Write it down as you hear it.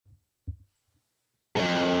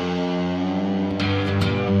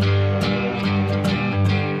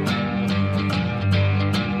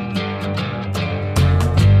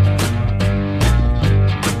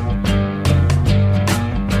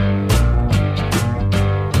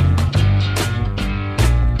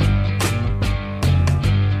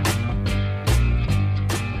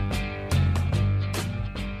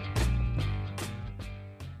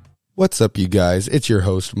What's up, you guys? It's your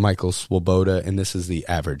host, Michael Swoboda, and this is the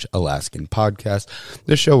Average Alaskan Podcast,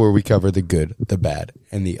 the show where we cover the good, the bad,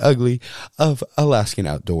 and the ugly of Alaskan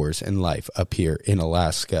outdoors and life up here in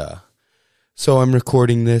Alaska. So I'm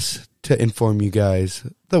recording this to inform you guys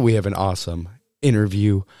that we have an awesome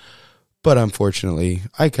interview, but unfortunately,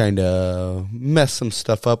 I kind of messed some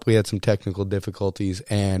stuff up. We had some technical difficulties,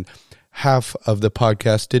 and half of the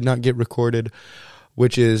podcast did not get recorded,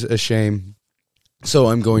 which is a shame. So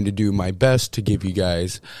I'm going to do my best to give you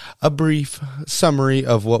guys a brief summary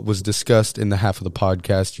of what was discussed in the half of the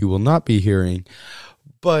podcast you will not be hearing,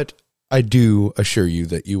 but I do assure you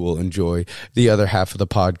that you will enjoy the other half of the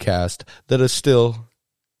podcast that is still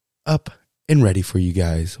up and ready for you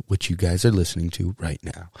guys, which you guys are listening to right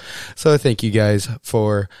now. So I thank you guys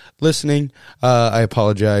for listening. I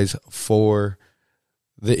apologize for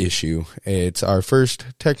the issue. It's our first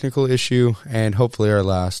technical issue and hopefully our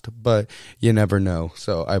last, but you never know.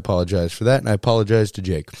 So I apologize for that, and I apologize to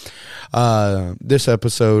Jake. This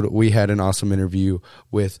episode, we had an awesome interview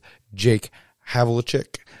with Jake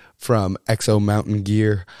Havlicek from EXO Mountain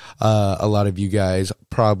Gear. A lot of you guys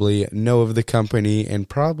probably know of the company and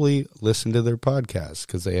probably listen to their podcast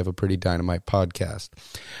because they have a pretty dynamite podcast.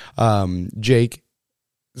 Jake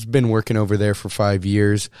has been working over there for 5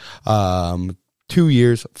 years. 2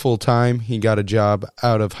 years full time. He got a job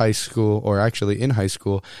out of high school, or actually in high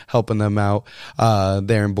school, helping them out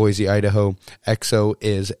there in Boise, Idaho. EXO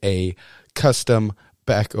is a custom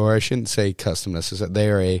or I shouldn't say custom necessarily. They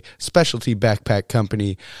are a specialty backpack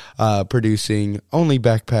company producing only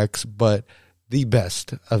backpacks, but the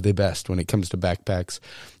best of the best when it comes to backpacks.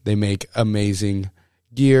 They make amazing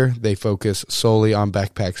gear. They focus solely on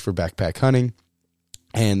backpacks for backpack hunting,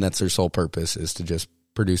 and that's their sole purpose, is to just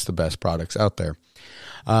produce the best products out there.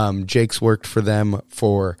 Jake's worked for them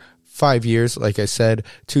for 5 years. Like I said,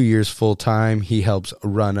 2 years full time. He helps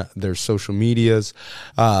run their social medias,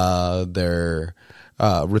 their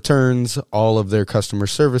returns, all of their customer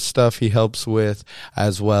service stuff he helps with,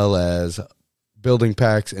 as well as building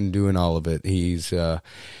packs and doing all of it. He's a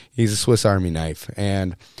Swiss Army knife.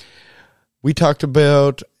 And we talked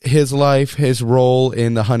about his life, his role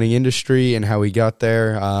in the hunting industry, and how he got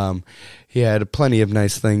there. He had plenty of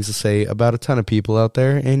nice things to say about a ton of people out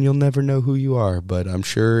there, and you'll never know who you are. But I'm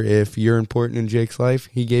sure if you're important in Jake's life,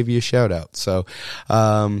 he gave you a shout out. So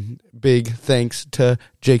big thanks to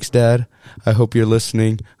Jake's dad. I hope you're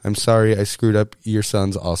listening. I'm sorry I screwed up your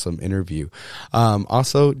son's awesome interview.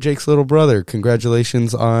 Also, Jake's little brother,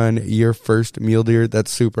 congratulations on your first mule deer. That's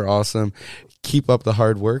super awesome. Keep up the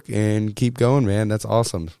hard work and keep going, man. That's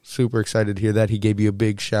awesome. Super excited to hear that. He gave you a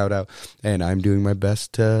big shout out, and I'm doing my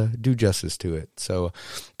best to do justice to it. So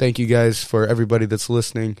thank you guys for everybody that's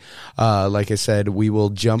listening. Like I said, we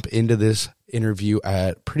will jump into this interview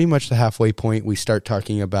at pretty much the halfway point. We start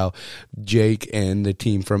talking about Jake and the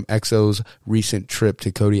team from EXO's recent trip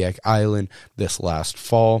to Kodiak Island this last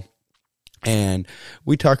fall. And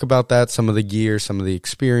we talk about that, some of the gear, some of the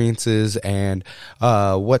experiences, and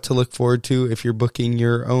what to look forward to if you're booking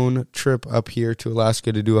your own trip up here to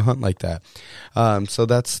Alaska to do a hunt like that. So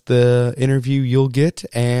that's the interview you'll get,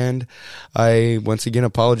 and I once again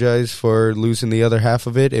apologize for losing the other half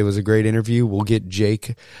of it. It was a great interview. We'll get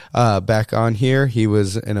Jake back on here. He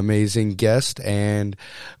was an amazing guest, and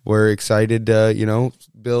we're excited to,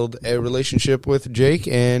 build a relationship with Jake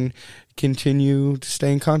and continue to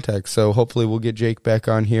stay in contact. So hopefully we'll get Jake back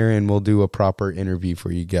on here and we'll do a proper interview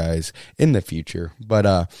for you guys in the future.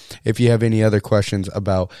 But if you have any other questions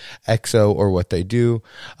about EXO or what they do,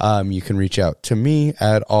 you can reach out to me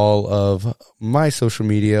at all of my social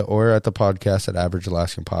media or at the podcast at Average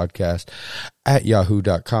Alaskan Podcast at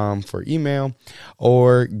yahoo.com for email,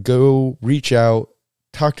 or go reach out.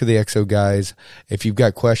 Talk to the EXO guys. If you've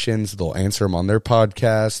got questions, they'll answer them on their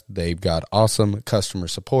podcast. They've got awesome customer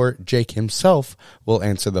support. Jake himself will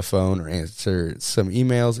answer the phone or answer some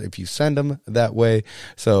emails if you send them that way.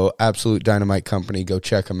 So absolute dynamite company. Go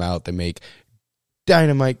check them out. They make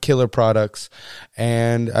dynamite killer products.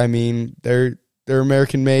 And I mean, they're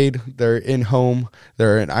American made. They're in home.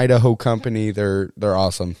 They're an Idaho company. They're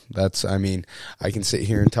awesome. I can sit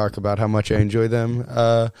here and talk about how much I enjoy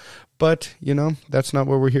them. But, that's not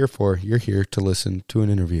what we're here for. You're here to listen to an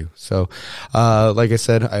interview. So, like I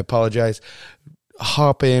said, I apologize.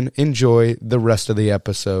 Hop in, enjoy the rest of the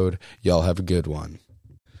episode. Y'all have a good one.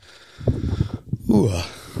 Ooh.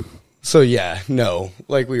 So,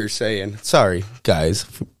 like we were saying, sorry, guys,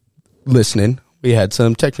 for listening. We had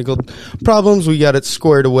some technical problems. We got it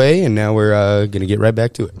squared away, and now we're going to get right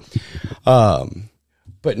back to it.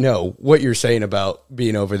 But no, what you're saying about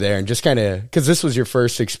being over there and just kind of, because this was your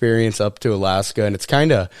first experience up to Alaska, and it's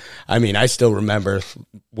kind of, I mean, I still remember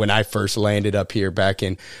when I first landed up here back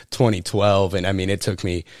in 2012, and I mean, it took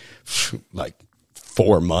me like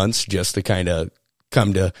 4 months just to kind of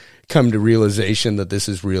come to realization that this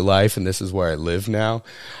is real life and this is where I live now.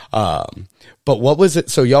 But what was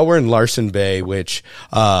it? So y'all were in Larson Bay, which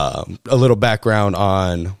a little background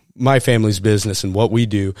on my family's business and what we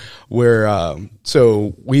do.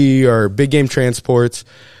 So we are big game transports.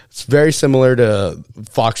 It's very similar to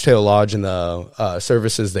Foxtail Lodge and the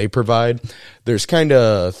services they provide. There's kind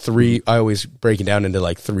of three, I always break it down into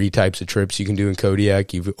like 3 types of trips you can do in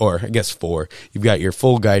Kodiak, or I guess 4. You've got your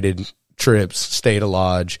full guided trips, stay at a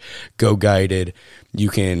lodge, go guided. You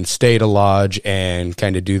can stay at a lodge and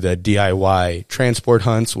kind of do the DIY transport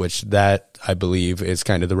hunts, which that I believe is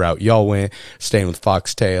kind of the route y'all went, staying with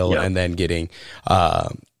Foxtail and then getting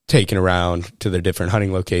taken around to the different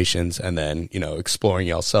hunting locations and then, exploring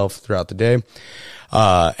yourself throughout the day.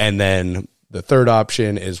 And then the third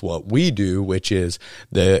option is what we do, which is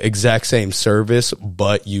the exact same service,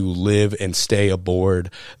 but you live and stay aboard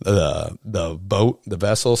the boat, the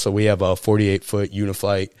vessel. So we have a 48-foot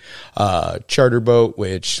Uniflight charter boat,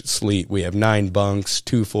 which we have 9 bunks,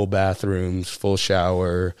 2 full bathrooms, full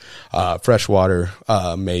shower, freshwater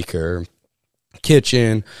maker,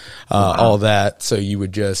 kitchen, all that. So you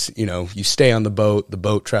would just, you stay on the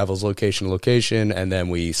boat travels location to location, and then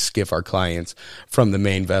we skiff our clients from the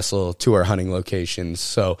main vessel to our hunting locations.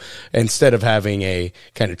 So instead of having a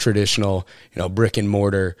kind of traditional, brick and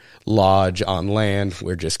mortar lodge on land,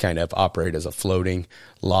 we're just kind of operate as a floating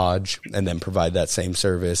lodge and then provide that same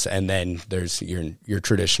service. And then there's your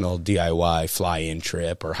traditional DIY fly-in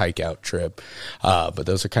trip or hike-out trip. But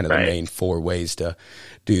those are kind of the main 4 ways to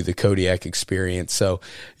do the Kodiak experience. So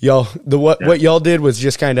what y'all did was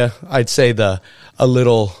just kind of, I'd say a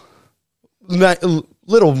little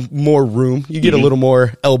more room. You get a little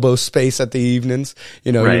more elbow space at the evenings.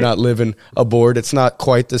 You're not living aboard. It's not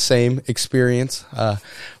quite the same experience.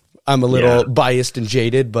 I'm a little biased and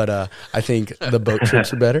jaded, but I think the boat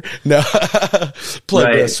trips are better. No,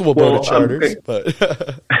 plug the Swoboda charters. But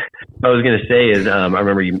I was going to say is I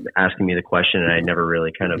remember you asking me the question, and I never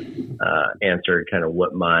really kind of answered kind of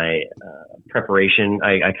what my preparation.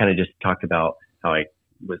 I kind of just talked about how I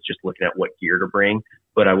was just looking at what gear to bring.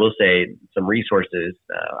 But I will say some resources.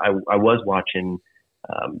 I was watching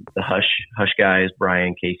the Hush guys,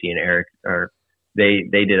 Brian, Casey, and Eric. They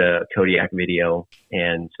did a Kodiak video,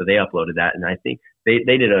 and so they uploaded that. And I think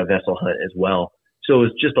they did a vessel hunt as well. So it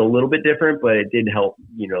was just a little bit different, but it did help,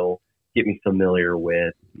 get me familiar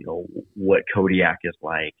with, what Kodiak is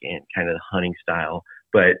like and kind of the hunting style.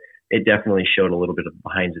 But it definitely showed a little bit of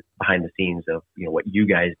behind the scenes of, what you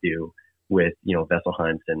guys do with, vessel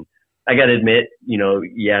hunts. And I got to admit,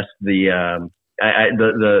 yes, the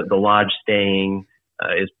lodge staying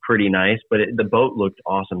is pretty nice, but the boat looked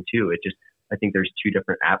awesome too. I think there's 2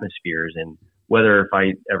 different atmospheres, and whether if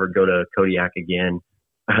I ever go to Kodiak again,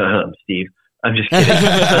 Steve, I'm just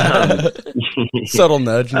kidding. Subtle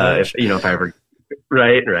nudge. If I ever,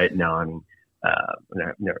 right. No, I mean,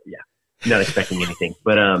 no, not expecting anything.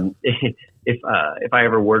 But if I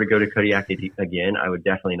ever were to go to Kodiak again, I would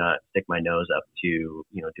definitely not stick my nose up to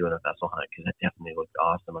doing a vessel hunt, because that definitely looked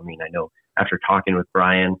awesome. I mean, I know after talking with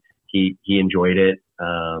Brian, he enjoyed it.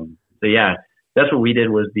 So yeah, that's what we did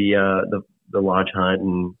was the lodge hunt,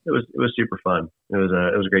 and it was super fun. It was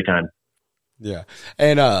a great time. Yeah.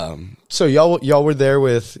 And so y'all were there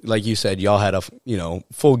with, like you said, y'all had a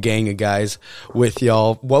full gang of guys with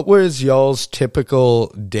y'all. What was y'all's typical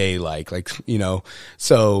day like?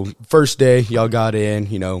 So first day y'all got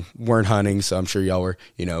in, weren't hunting, so I'm sure y'all were,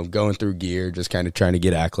 going through gear, just kind of trying to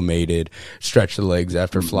get acclimated, stretch the legs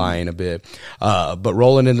after flying a bit. But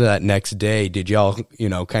rolling into that next day, did y'all,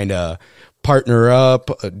 kind of partner up?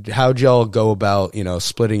 How'd y'all go about,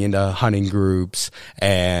 splitting into hunting groups?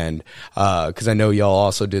 And, cause I know y'all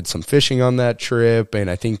also did some fishing on that trip. And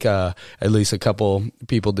I think, at least a couple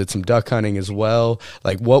people did some duck hunting as well.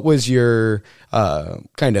 Like, what was your,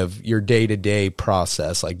 kind of your day-to-day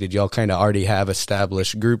process? Like, did y'all kind of already have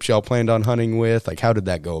established groups y'all planned on hunting with? Like, how did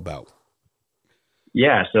that go about?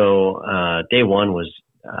 Yeah. So, day one was,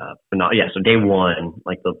 phenomenal. Yeah. So day one,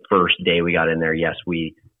 like the first day we got in there, yes,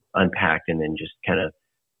 we unpacked and then just kind of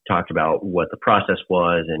talked about what the process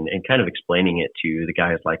was and kind of explaining it to the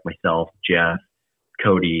guys like myself, Jeff,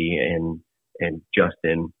 Cody, and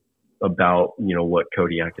Justin about, what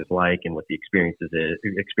Kodiak is like and what the experience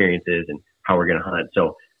is and how we're going to hunt.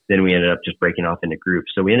 So then we ended up just breaking off into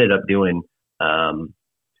groups. So we ended up doing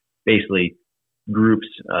basically groups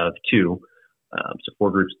of 2. So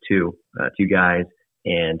 4 groups, 2 guys.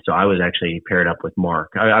 And so I was actually paired up with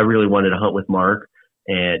Mark. I really wanted to hunt with Mark,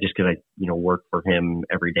 and just because I, work for him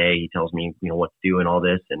every day. He tells me, what to do and all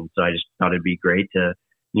this. And so I just thought it'd be great to,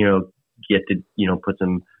 get to, put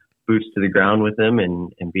some boots to the ground with him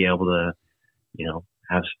and be able to,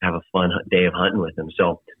 have a fun day of hunting with him.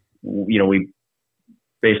 So, we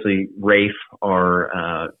basically Rafe,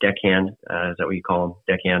 our deckhand, is that what you call him?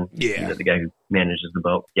 Deckhand? Yeah. He's the guy who manages the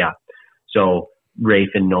boat. Yeah. So Rafe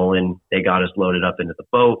and Nolan, they got us loaded up into the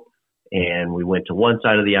boat, and we went to one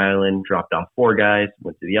side of the island, dropped off 4 guys,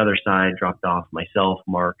 went to the other side, dropped off myself,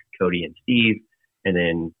 Mark, Cody, and Steve. And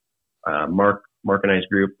then Mark and I's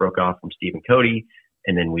group broke off from Steve and Cody,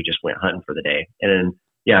 and then we just went hunting for the day. And then,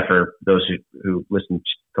 yeah, for those who listened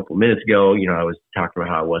a couple of minutes ago, I was talking about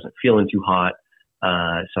how I wasn't feeling too hot.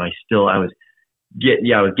 So I was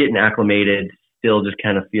getting acclimated, still just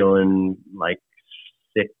kind of feeling like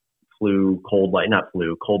sick, cold-like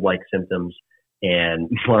symptoms. And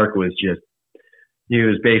Mark was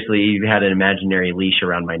he had an imaginary leash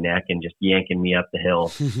around my neck and just yanking me up the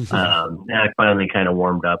hill. And I finally kind of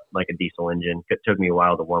warmed up like a diesel engine. It took me a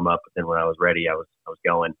while to warm up, but then when I was ready, I was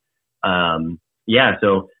going.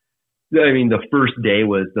 So, the first day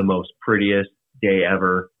was the most prettiest day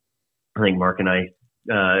ever. I think Mark and I,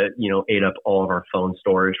 ate up all of our phone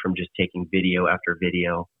storage from just taking video after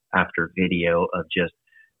video after video of just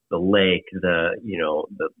the lake, the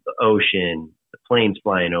ocean, the planes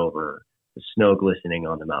flying over, the snow glistening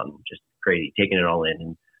on the mountain, just crazy, taking it all in.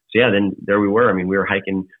 And so, then there we were. We were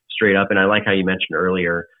hiking straight up. And I like how you mentioned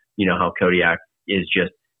earlier, how Kodiak is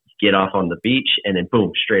just get off on the beach and then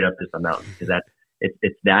boom, straight up is the mountain. Because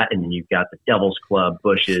it's that. And then you've got the Devil's Club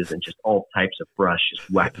bushes and just all types of brush just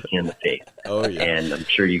whacking you in the face. Oh, yeah. And I'm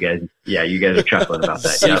sure you guys are chuckling about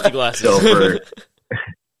that. Safety glasses. So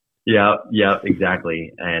yeah,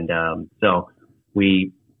 exactly. And so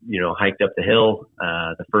we, hiked up the hill,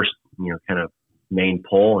 the first, kind of main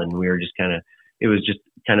pole, and we were just it was just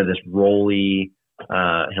kind of this rolly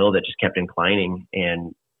hill that just kept inclining.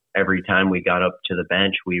 And every time we got up to the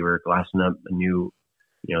bench, we were glassing up a new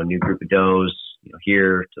group of does,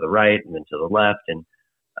 here to the right and then to the left. And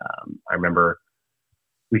I remember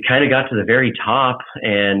we kind of got to the very top,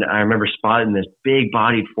 and I remember spotting this big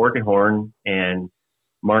bodied forking horn, and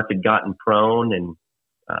Mark had gotten prone, and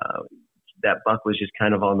that buck was just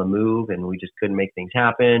kind of on the move, and we just couldn't make things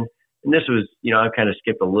happen. And this was, I kind of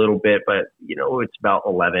skipped a little bit, but it's about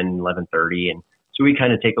 11:30. And so we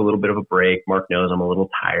kind of take a little bit of a break. Mark knows I'm a little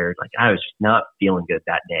tired. Like, I was just not feeling good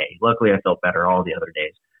that day. Luckily I felt better all the other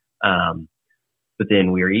days. But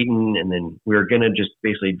then we were eating, and then we were going to just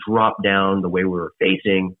basically drop down the way we were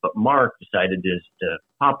facing. But Mark decided just to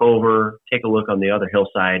pop over, take a look on the other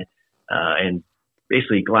hillside, and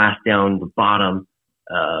basically glass down the bottom,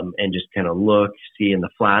 and just kind of look, see in the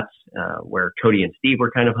flats, where Cody and Steve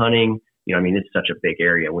were kind of hunting. It's such a big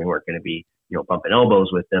area. We weren't going to be, bumping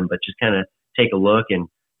elbows with them, but just kind of take a look. And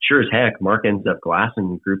sure as heck, Mark ends up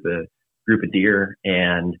glassing a group of deer,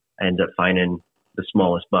 and ends up finding the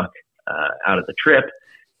smallest buck out of the trip.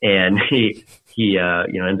 And he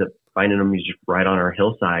ends up finding him. He's just right on our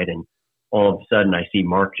hillside. And all of a sudden I see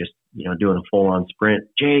Mark just, doing a full on sprint.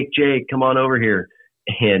 Jake, come on over here.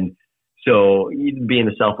 And so, being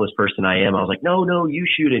the selfless person I am, I was like, no, you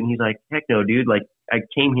shoot it. And he's like, heck no, dude. Like, I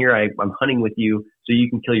came here, I'm hunting with you so you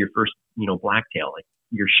can kill your first, blacktail. Like,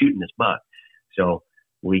 you're shooting this buck. So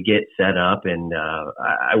we get set up, and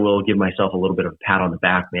I will give myself a little bit of a pat on the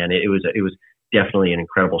back, man. It was definitely an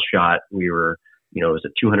incredible shot. We were, it was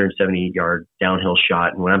a 270-yard downhill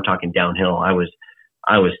shot. And when I'm talking downhill, I was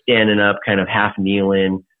standing up, kind of half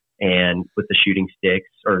kneeling, and with the shooting sticks,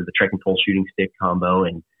 or the trekking pole shooting stick combo,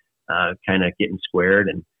 and kind of getting squared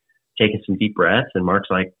and taking some deep breaths. And Mark's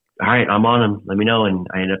like, all right, I'm on him. Let me know. And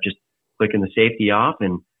I ended up just clicking the safety off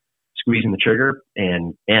and squeezing the trigger.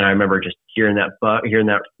 And I remember just hearing that,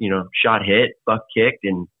 shot hit, buck kicked.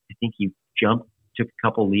 And I think he jumped, took a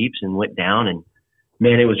couple leaps and went down. And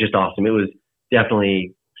man, it was just awesome. It was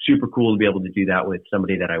definitely super cool to be able to do that with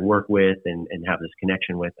somebody that I work with and have this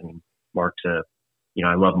connection with. Mark's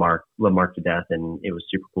I love Mark to death. And it was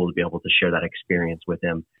super cool to be able to share that experience with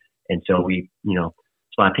him. And so we,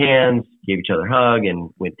 slapped hands, gave each other a hug, and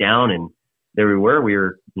went down. And there we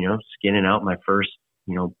were, skinning out my first,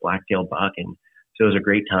 blacktail buck. And so it was a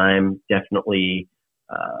great time. Definitely,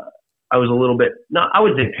 I was a little bit, I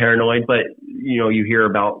would say paranoid, but, you hear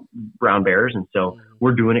about brown bears. And so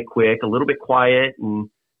we're doing it quick, a little bit quiet. And,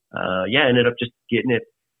 ended up just getting it,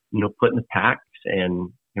 put in the packs,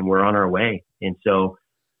 and we're on our way. And so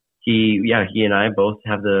he and I both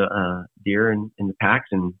have the deer in the packs,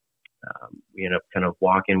 and we ended up kind of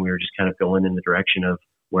walking. We were just kind of going in the direction of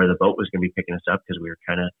where the boat was going to be picking us up, because we were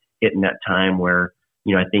kind of hitting that time where,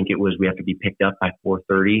 I think it was, we have to be picked up by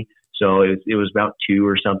 4:30. So it was about 2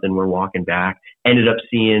 or something. We're walking back, ended up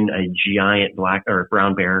seeing a giant black or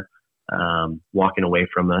brown bear, walking away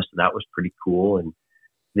from us. So that was pretty cool. And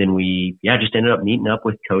then we, just ended up meeting up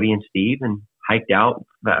with Cody and Steve and hiked out.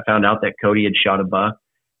 I found out that Cody had shot a buck,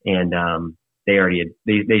 and,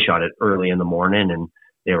 they shot it early in the morning, and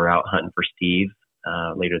they were out hunting for Steve,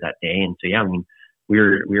 later that day. And so, we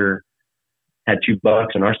had 2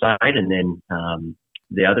 bucks on our side. And then,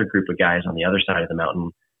 the other group of guys on the other side of the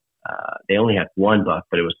mountain, they only had 1 buck,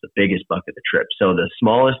 but it was the biggest buck of the trip. So the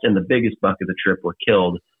smallest and the biggest buck of the trip were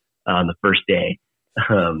killed on the first day.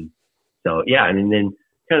 And then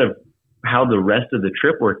kind of how the rest of the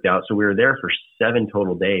trip worked out. So we were there for 7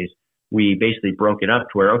 total days. We basically broke it up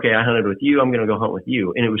to where, okay, I hunted with you, I'm going to go hunt with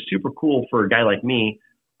you. And it was super cool for a guy like me.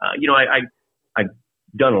 I've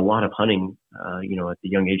done a lot of hunting, at the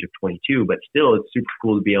young age of 22, but still it's super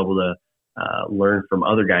cool to be able to learn from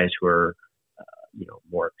other guys who are,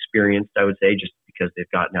 more experienced, I would say, just because they've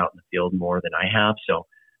gotten out in the field more than I have. So,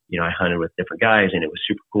 I hunted with different guys, and it was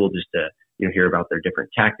super cool just to, hear about their different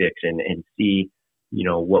tactics and see,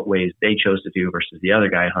 what ways they chose to do versus the other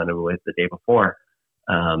guy I hunted with the day before.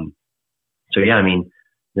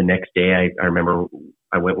 The next day I remember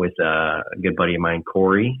I went with a good buddy of mine,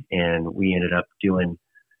 Corey, and we ended up doing,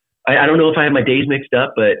 I don't know if I had my days mixed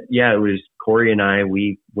up, but it was Corey and I,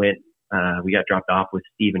 we went, we got dropped off with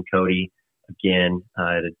Steve and Cody again,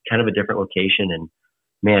 at kind of a different location. And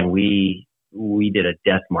man, we did a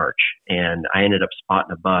death march, and I ended up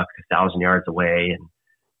spotting a buck 1,000 yards away and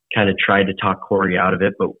kind of tried to talk Corey out of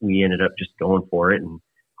it, but we ended up just going for it. And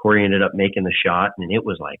Corey ended up making the shot, and it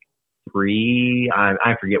was like 3,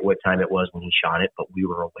 I forget what time it was when he shot it, but we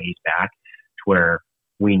were a ways back to where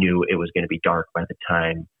we knew it was going to be dark by the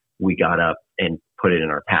time we got up and put it in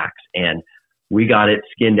our packs. And we got it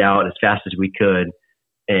skinned out as fast as we could.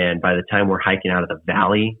 And by the time we're hiking out of the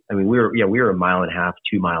valley, I mean, we were 1.5 miles,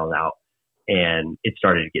 2 miles out, and it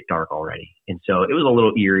started to get dark already. And so it was a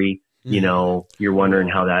little eerie. You're wondering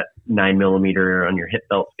how that 9mm on your hip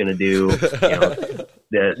belt's going to do.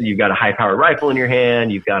 You've got a high-powered rifle in your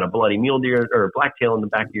hand. You've got a bloody mule deer or blacktail in the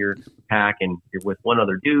back of your pack, and you're with one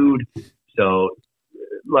other dude. So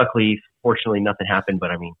luckily, fortunately, nothing happened.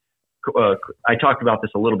 But I mean, I talked about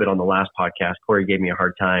this a little bit on the last podcast. Corey gave me a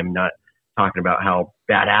hard time not talking about how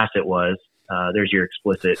badass it was. There's your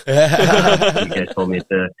explicit. You guys told me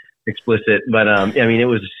it's explicit, but it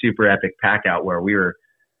was a super epic pack out where we were,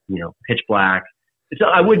 pitch black. So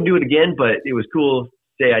I wouldn't do it again, but it was cool.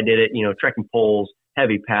 Say I did it, trekking poles,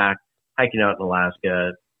 heavy pack, hiking out in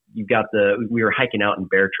Alaska. We were hiking out in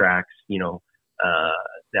bear tracks,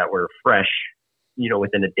 that were fresh,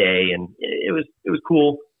 within a day, and it was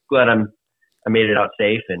cool. Glad I made it out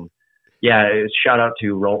safe. And shout out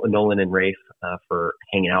to Nolan and Rafe for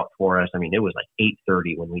hanging out for us. I mean, it was like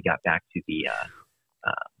 8:30 when we got back to the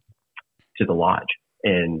lodge.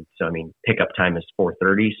 And so, pickup time is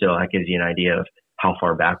 4:30. So that gives you an idea of how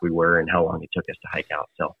far back we were and how long it took us to hike out.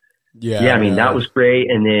 So that was great.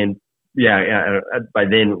 And then, by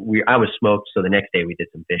then I was smoked. So the next day we did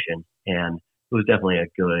some fishing, and it was definitely a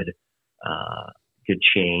good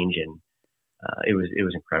change. And, it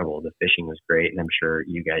was incredible. The fishing was great, and I'm sure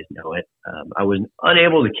you guys know it. I was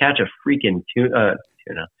unable to catch a freaking tuna,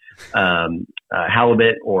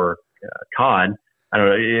 halibut or cod. I don't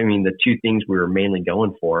know. The 2 things we were mainly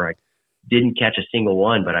going for, I didn't catch a single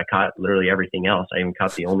one, but I caught literally everything else. I even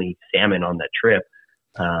caught the only salmon on that trip.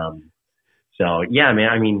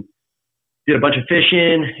 Did a bunch of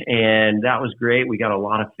fishing, and that was great. We got a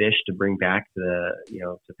lot of fish to bring back to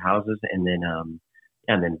the houses, and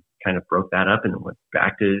then kind of broke that up and went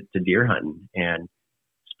back to deer hunting, and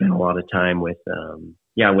spent a lot of time with,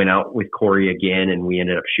 I went out with Corey again, and we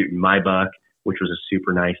ended up shooting my buck, which was a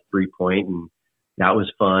super nice 3-point. And that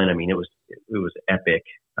was fun. It was epic,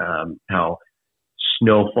 how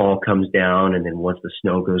snowfall comes down, and then once the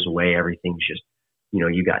snow goes away, everything's just,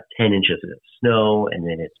 you got 10 inches of snow, and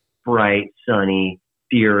then it's bright, sunny,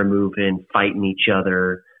 deer are moving, fighting each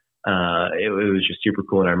other. It was just super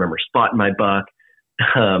cool. And I remember spotting my buck,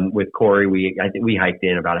 with Corey. I think we hiked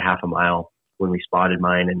in about a half a mile when we spotted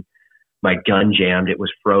mine, and my gun jammed. It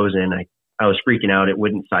was frozen. I was freaking out. It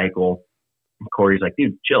wouldn't cycle. And Corey's like,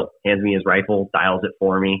 dude, chill. Hands me his rifle, dials it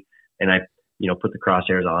for me. And I, put the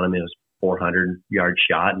crosshairs on him. It was 400-yard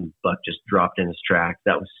shot, and buck just dropped in his tracks.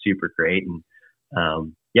 That was super great. And,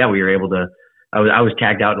 we were able to, I was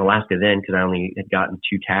tagged out in Alaska then, because I only had gotten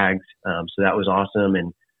 2 tags. So that was awesome,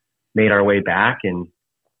 and made our way back. And,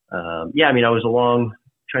 I was along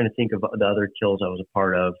trying to think of the other kills I was a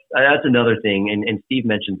part of. That's another thing. And Steve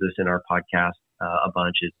mentions this in our podcast a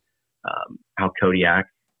bunch is how Kodiak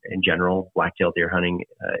in general, blacktail deer hunting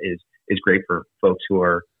is great for folks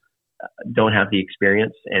who don't have the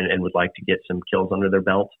experience and would like to get some kills under their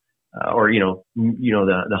belt, or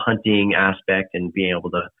the hunting aspect and being able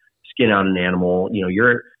to skin out an animal.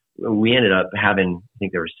 We ended up having, I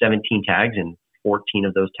think there were 17 tags and 14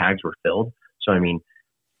 of those tags were filled. So I mean,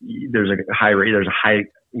 there's a high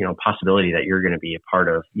possibility that you're going to be a part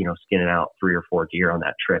of skinning out 3 or 4 deer on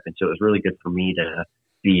that trip. And so it was really good for me to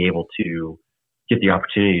be able to get the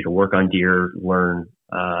opportunity to work on deer, learn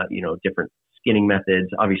different skinning methods.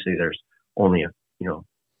 Obviously there's only a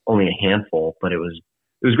handful, but it was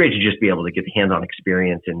great to just be able to get the hands-on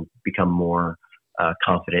experience and become more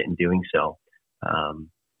confident in doing so.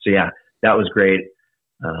 So yeah, that was great.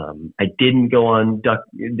 I didn't go on duck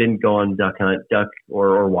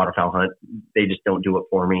or waterfowl hunt. They just don't do it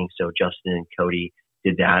for me. So Justin and Cody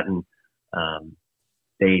did that, and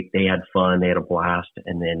they had fun. They had a blast.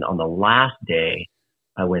 And then on the last day,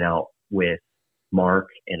 I went out with Mark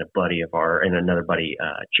and another buddy,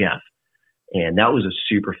 Jeff. And that was a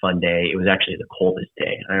super fun day. It was actually the coldest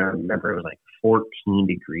day. I remember it was like 14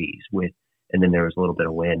 degrees and then there was a little bit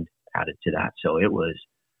of wind added to that. So it was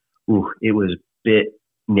a bit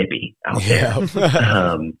nippy out there.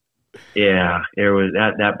 There was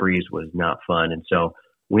that breeze was not fun. And so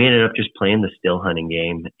we ended up just playing the still hunting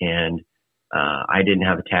game, and I didn't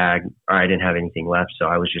have a tag, or I didn't have anything left. So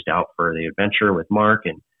I was just out for the adventure with Mark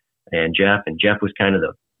and Jeff, and Jeff was kind of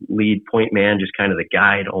the lead point man, just kind of the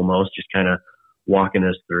guide almost, just kind of walking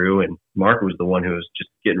us through. And Mark was the one who was just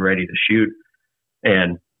getting ready to shoot.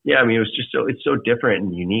 And yeah, I mean, it's so different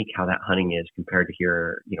and unique how that hunting is compared to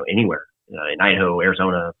here, anywhere in Idaho,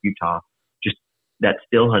 Arizona, Utah. Just that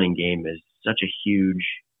still hunting game is such a huge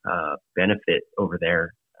benefit over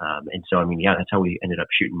there. And so, I mean, yeah, that's how we ended up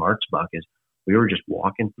shooting Mark's buck, is we were just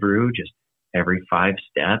walking through just every 5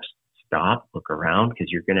 steps, stop, look around, because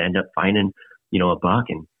you're going to end up finding, a buck.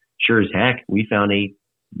 And sure as heck, we found a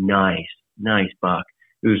nice buck.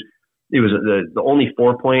 It was the only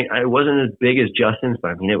 4-point. It wasn't as big as Justin's,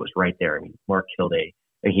 but I mean, it was right there. I mean, Mark killed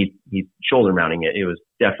and he shoulder mounting it. It was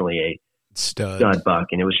definitely a stud buck.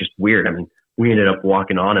 And it was just weird. I mean, we ended up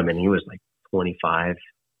walking on him, and he was like 25,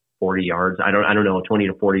 40 yards. I don't know, 20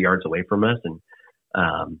 to 40 yards away from us. And,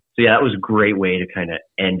 so yeah, that was a great way to kind of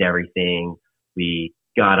end everything. We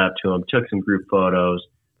got up to him, took some group photos.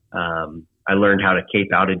 I learned how to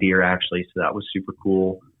cape out a deer, actually. So that was super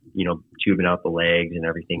cool, tubing out the legs and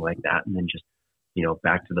everything like that. And then just,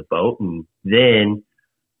 back to the boat. And then,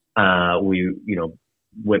 we,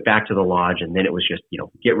 went back to the lodge, and then it was just,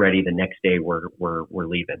 get ready. The next day we're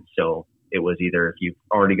leaving. So it was either, if you've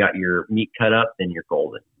already got your meat cut up, then you're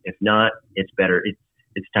golden. If not, it's better.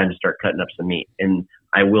 It's time to start cutting up some meat. And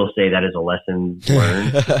I will say that is a lesson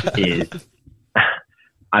learned is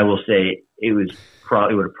I will say it would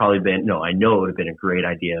have probably been, I know it would have been a great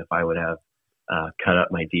idea if I would have cut up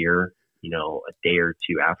my deer, a day or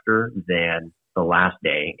 2 after than the last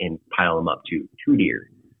day and pile them up to 2 deer.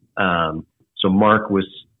 So Mark was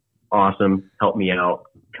awesome, helped me out,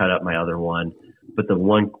 cut up my other one. But the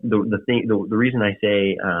reason I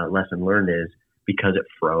say lesson learned is because it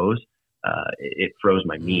froze. It froze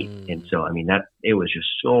my meat. And so, I mean, it was just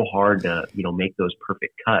so hard to, make those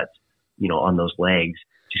perfect cuts, on those legs,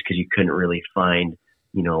 just because you couldn't really find,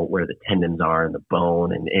 where the tendons are and the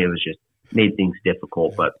bone. And it was just made things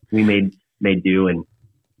difficult, but we made do and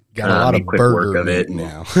got a lot of quick burger work of it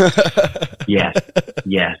now.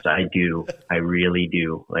 Yes, I do. I really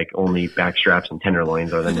do. Like, only backstraps and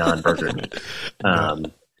tenderloins are the non-burger meat.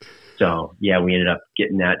 So yeah, we ended up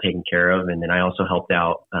getting that taken care of. And then I also helped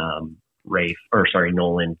out,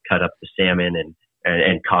 Nolan cut up the salmon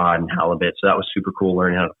and cod and halibut. So that was super cool,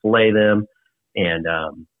 learning how to fillet them. And,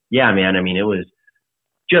 yeah, man, I mean, it was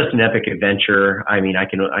just an epic adventure. I mean, I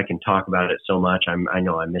can talk about it so much. I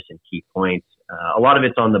know I'm missing key points. A lot of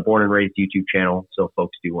it's on the Born and Raised YouTube channel. So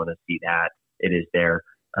folks do want to see that. It is there.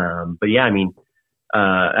 But yeah, I mean,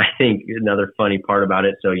 I think another funny part about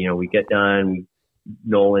it. So, we get done,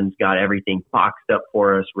 Nolan's got everything boxed up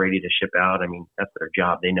for us, ready to ship out. I mean, that's their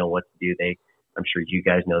job. They know what to do. I'm sure you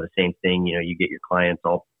guys know the same thing. You get your clients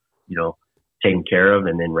all, taken care of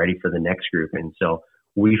and then ready for the next group. And so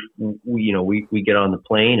we get on the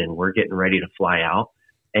plane and we're getting ready to fly out.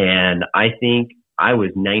 And I think I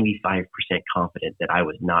was 95% confident that I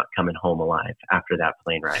was not coming home alive after that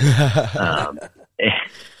plane ride.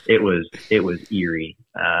 It was eerie.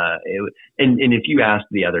 And if you ask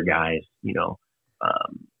the other guys,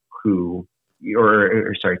 who,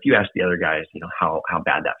 sorry, if you asked the other guys, how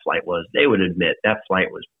bad that flight was, they would admit that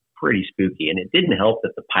flight was pretty spooky. And it didn't help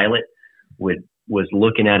that the pilot was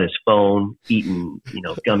looking at his phone, eating,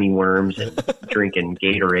 gummy worms and drinking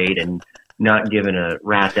Gatorade and not giving a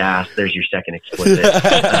rat's ass. There's your second explicit,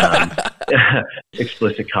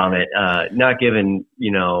 explicit comment. Not giving,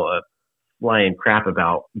 a flying crap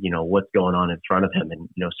about, what's going on in front of him. And,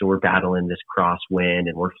 so we're battling this crosswind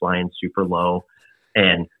and we're flying super low.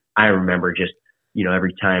 And I remember just,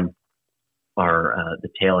 every time the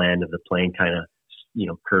tail end of the plane kind of,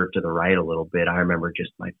 curved to the right a little bit, I remember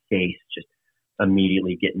just my face just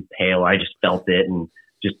immediately getting pale. I just felt it, and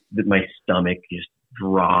just my stomach just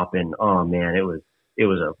drop. And oh man, it was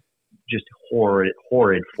a just horrid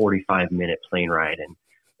 45-minute plane ride. And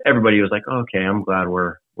everybody was like, okay, I'm glad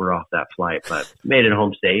we're off that flight, but made it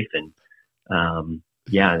home safe. And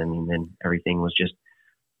then everything was just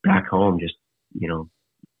back home, just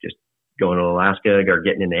going to Alaska or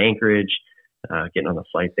getting into Anchorage, getting on the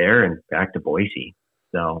flight there and back to Boise.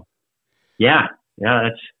 So yeah,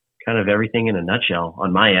 that's kind of everything in a nutshell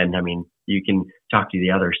on my end. I mean, you can talk to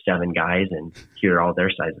the other 7 guys and hear all their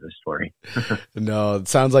sides of the story. No, it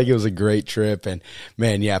sounds like it was a great trip. And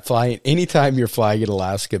man, yeah, anytime you're flying in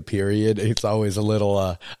Alaska, period, it's always a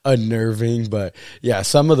little unnerving. But yeah,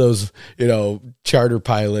 some of those, charter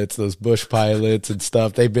pilots, those bush pilots and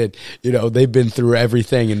stuff, they've been through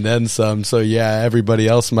everything and then some. So yeah, everybody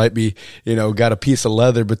else might be, got a piece of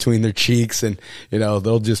leather between their cheeks, and,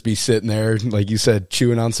 they'll just be sitting there, like you said,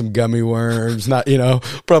 chewing on some gummy worms, not,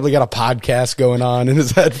 probably got a podcast going on in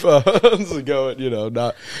his headphones going,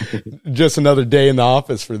 not just another day in the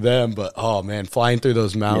office for them. But oh man, flying through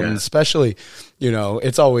those mountains, especially,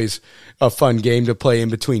 it's always a fun game to play in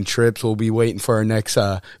between trips. We'll be waiting for our next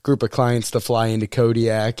group of clients to fly into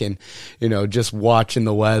Kodiak, and just watching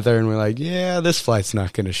the weather, and we're like, yeah, this flight's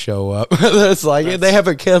not going to show up. It's like they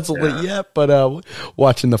haven't canceled it yet, but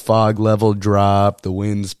watching the fog level drop, the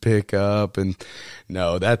winds pick up, and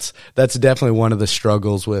no, that's definitely one of the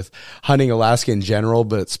struggles with hunting Alaska in general,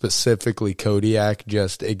 but specifically Kodiak.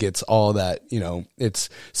 Just it gets all that, it's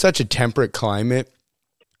such a temperate climate,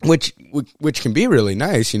 which can be really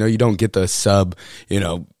nice. You don't get the sub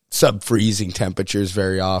freezing temperatures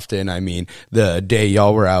very often. I mean, the day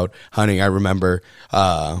y'all were out hunting, I remember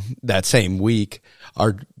that same week,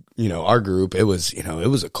 our group, it was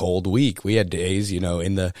a cold week. We had days,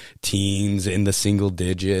 in the teens, in the single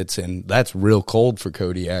digits, and that's real cold for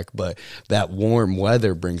Kodiak. But that warm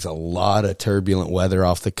weather brings a lot of turbulent weather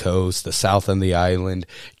off the coast. The south end of the island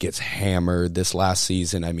gets hammered this last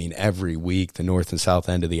season. I mean, every week, the north and south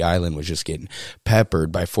end of the island was just getting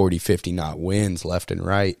peppered by 40, 50 knot winds left and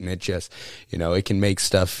right. And it just, it can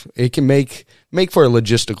make for a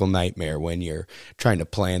logistical nightmare when you're trying to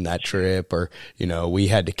plan that trip. Or, we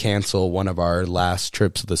had to cancel one of our last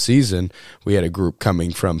trips of the season. We had a group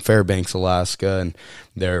coming from Fairbanks, Alaska, and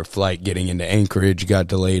their flight getting into Anchorage got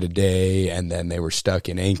delayed a day, and then they were stuck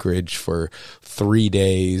in Anchorage for 3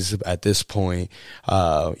 days at this point.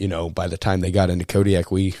 By the time they got into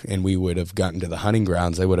Kodiak, we would have gotten to the hunting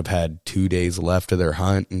grounds, they would have had 2 days left of their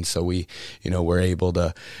hunt. And so we, were able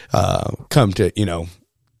to come to,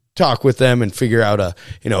 talk with them and figure out a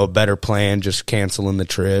better plan, just canceling the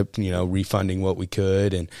trip, refunding what we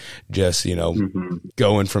could, and just,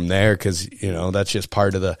 going from there. Cause, that's just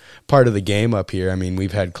part of the game up here. I mean,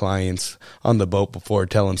 we've had clients on the boat before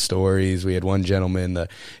telling stories. We had one gentleman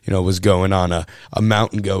that, was going on a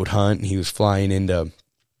mountain goat hunt, and he was flying into,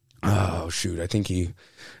 I think he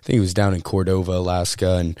was down in Cordova,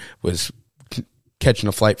 Alaska, and was catching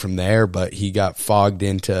a flight from there, but he got fogged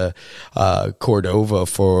into Cordova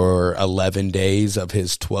for 11 days of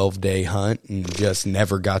his 12-day hunt, and just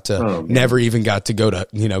never even got to go to,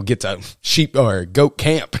 get to sheep or goat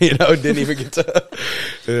camp, didn't even get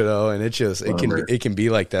to, and it can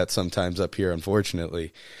be like that sometimes up here,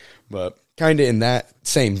 unfortunately. But kind of in that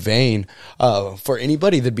same vein, for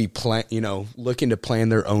anybody that'd be looking to plan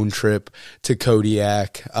their own trip to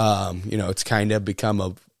Kodiak, it's kind of become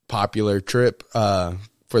a popular trip for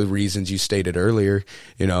the reasons you stated earlier.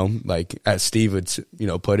 Like as Steve would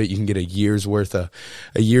put it, you can get a year's worth of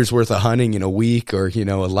hunting in a week, or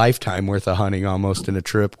a lifetime worth of hunting almost in a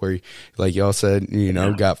trip, where, like y'all said,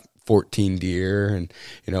 got 14 deer. And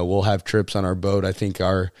we'll have trips on our boat. I think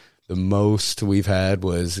the most we've had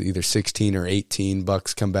was either 16 or 18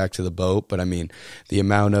 bucks come back to the boat. But I mean, the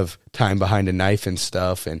amount of time behind a knife and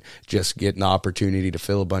stuff, and just getting the opportunity to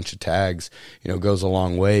fill a bunch of tags, goes a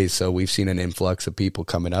long way. So we've seen an influx of people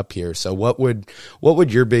coming up here. So what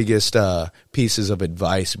would your biggest pieces of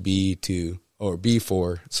advice be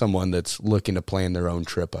for someone that's looking to plan their own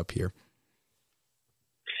trip up here?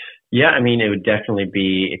 Yeah, I mean, it would definitely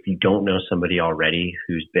be, if you don't know somebody already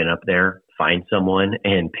who's been up there, find someone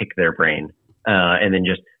and pick their brain. And then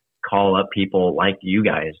just call up people like you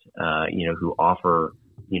guys, who offer,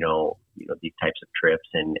 these types of trips,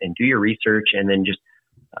 and do your research, and then just,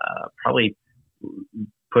 probably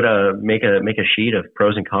make a sheet of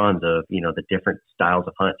pros and cons of, the different styles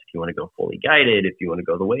of hunts. If you want to go fully guided, if you want to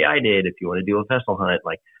go the way I did, if you want to do a vessel hunt,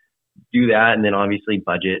 like, do that. And then obviously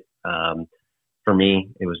budget. For me,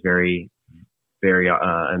 it was very, very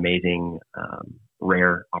amazing,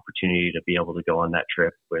 rare opportunity to be able to go on that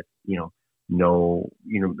trip with,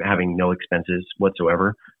 having no expenses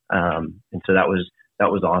whatsoever. And so that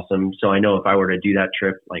was awesome. So I know if I were to do that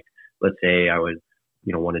trip, like, let's say I would,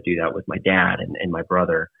 want to do that with my dad and my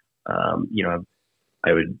brother, I've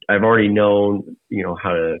already known,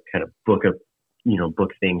 how to kind of book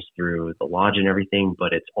things through the lodge and everything,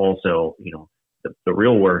 but it's also, the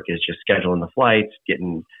real work is just scheduling the flights,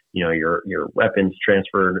 getting, your weapons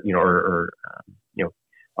transferred, or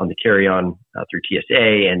on the carry-on through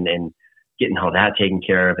TSA, and getting all that taken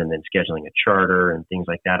care of, and then scheduling a charter and things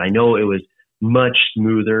like that. I know it was much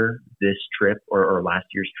smoother this trip or last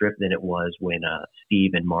year's trip than it was when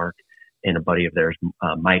Steve and Mark and a buddy of theirs,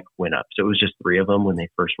 Mike, went up. So it was just 3 of them when they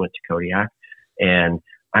first went to Kodiak. And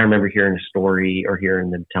I remember hearing a story, or hearing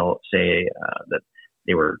them say that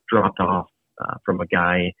they were dropped off from a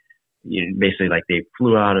guy, basically like they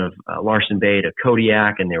flew out of Larson Bay to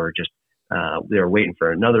Kodiak, and they were waiting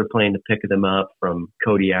for another plane to pick them up from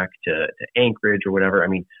Kodiak to Anchorage or whatever. I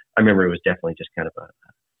mean, I remember it was definitely just kind of a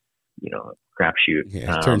crapshoot.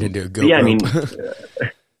 Yeah, it turned into a GoPro. Yeah, I mean,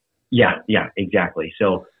 yeah, exactly.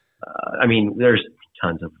 So, I mean, there's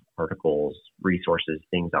tons of articles, resources,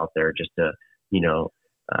 things out there just to,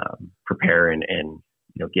 prepare and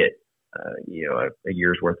get, a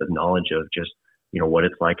year's worth of knowledge of just, what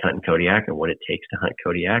it's like hunting Kodiak and what it takes to hunt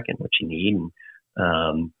Kodiak and what you need.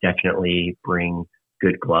 And definitely bring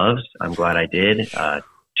good gloves. I'm glad I did.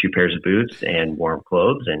 2 pairs of boots and warm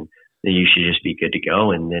clothes, and then you should just be good to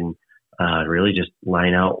go. And then really just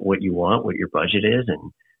line out what you want, what your budget is,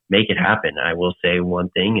 and make it happen. I will say one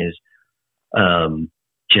thing is I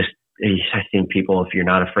think people, if you're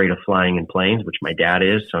not afraid of flying in planes, which my dad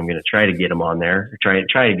is, so I'm going to try to get him on there, try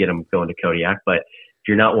to get him going to Kodiak. But if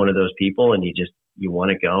you're not one of those people and you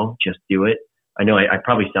want to go, just do it. I know I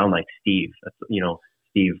probably sound like Steve.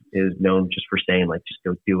 Steve is known just for saying, like, just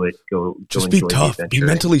go do it. Just be tough. Be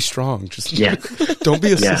mentally strong. Just don't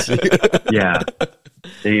be a sissy. Yeah.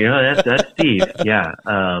 That's Steve. Yeah.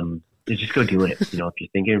 Just go do it. If you're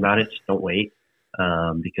thinking about it, just don't wait.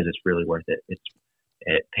 Because it's really worth it.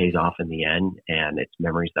 It pays off in the end, and it's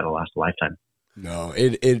memories that'll last a lifetime. No,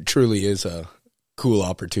 it truly is a cool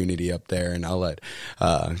opportunity up there. And I'll let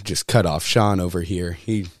just cut off Sean over here.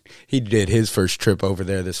 He did his first trip over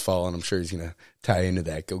there this fall, and I'm sure he's gonna tie into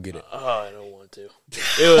that. Go get it. Oh, I don't want to.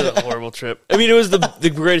 It was a horrible trip. I mean, it was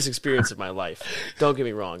the greatest experience of my life. Don't get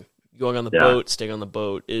me wrong. Going on the boat, staying on the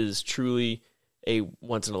boat is truly a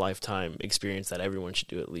once in a lifetime experience that everyone should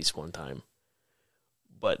do at least one time.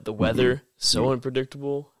 But the weather, so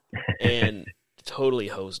unpredictable, and totally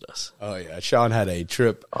hosed us. Oh, yeah. Sean had a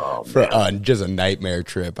trip, just a nightmare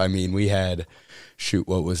trip. I mean, we had,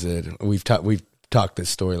 what was it? We've talked this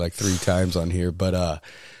story like 3 times on here, but I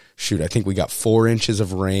think we got 4 inches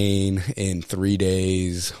of rain in 3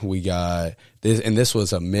 days. We got this, and this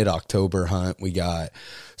was a mid-October hunt. We got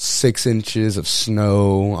 6 inches of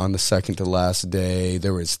snow on the second to last day.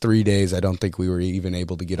 There was 3 days I don't think we were even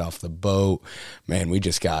able to get off the boat. Man, we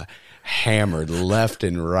just got hammered left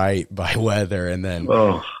and right by weather. And then,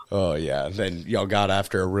 then y'all got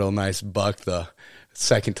after a real nice buck the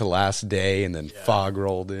second to last day, and then fog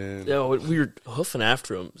rolled in. Yeah, we were hoofing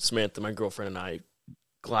after him. Samantha, my girlfriend, and I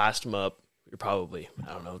glassed him up. We were probably,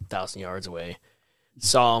 1,000 yards away.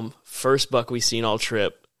 Saw him, first buck we seen all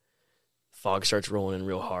trip. Fog starts rolling in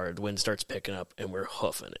real hard. Wind starts picking up, and we're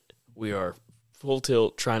hoofing it. We are full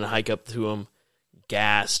tilt, trying to hike up to him,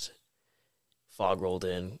 gassed. Fog rolled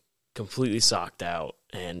in, completely socked out,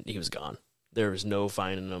 and he was gone. There was no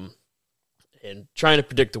finding him. And trying to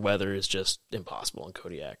predict the weather is just impossible in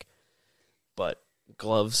Kodiak. But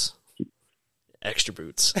gloves, extra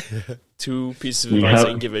boots. 2 pieces of advice I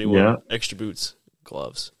can give anyone. Yeah. Extra boots,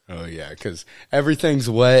 gloves. Oh yeah, because everything's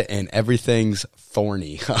wet and everything's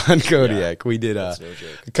thorny on Kodiak. We did a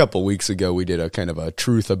couple weeks ago. We did a kind of a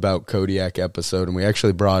truth about Kodiak episode, and we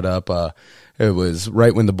actually brought up. It was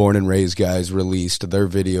right when the Born and Raised guys released their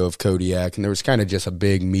video of Kodiak, and there was kind of just a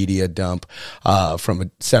big media dump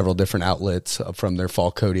from several different outlets from their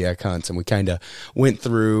fall Kodiak hunts, and we kind of went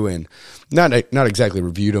through and not exactly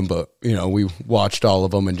reviewed them, but we watched all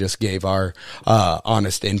of them and just gave our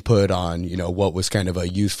honest input on what was kind of a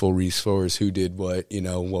useful resource, who did what,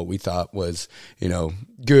 what we thought was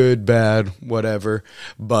good, bad, whatever.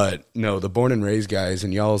 But no, the Born and Raised guys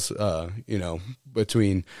and y'all's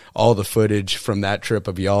between all the footage from that trip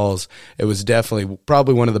of y'all's, it was definitely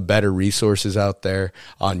probably one of the better resources out there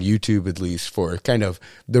on YouTube, at least for kind of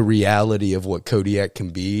the reality of what Kodiak can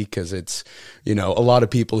be. Cause it's, a lot of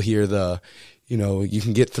people hear you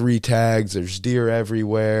can get 3 tags, there's deer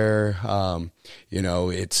everywhere.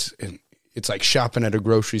 It's like shopping at a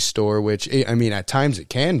grocery store, which at times it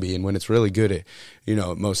can be. And when it's really good, it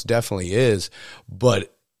most definitely is.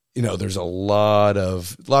 But there's a lot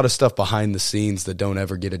of stuff behind the scenes that don't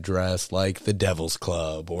ever get addressed, like the Devil's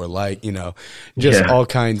Club or all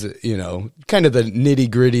kinds of, kind of the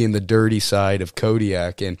nitty gritty and the dirty side of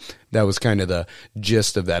Kodiak. And that was kind of the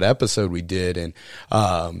gist of that episode we did. And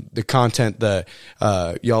the content that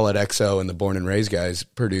y'all at EXO and the Born and Raised guys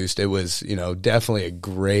produced, it was, definitely a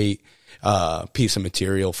great piece of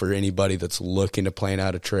material for anybody that's looking to plan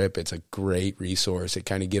out a trip. It's a great resource. It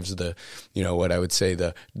kind of gives the, what I would say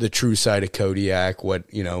the true side of Kodiak, what,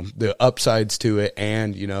 the upsides to it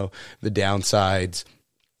and, the downsides.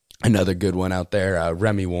 Another good one out there,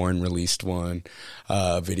 Remy Warren released one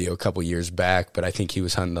video a couple years back, but I think he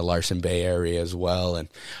was hunting the Larson Bay area as well, and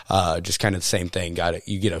just kind of the same thing.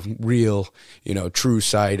 You get a real, true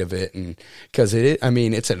side of it, and because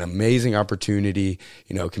it's an amazing opportunity.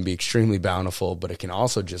 It can be extremely bountiful, but it can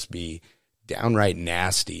also just be downright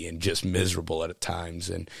nasty and just miserable at times.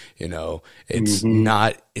 And it's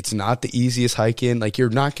not the easiest hike in. Like, you're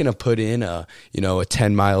not going to put in a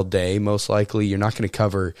 10-mile day. Most likely you're not going to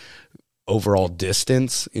cover overall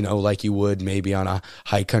distance, like you would maybe on a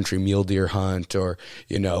high country mule deer hunt or,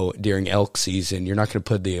 during elk season. You're not going to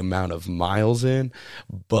put the amount of miles in,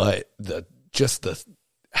 but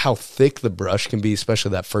how thick the brush can be,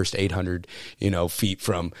 especially that first 800, feet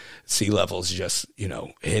from sea level is just,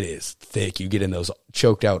 it is thick. You get in those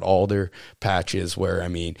choked out alder patches where,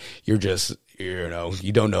 you're just,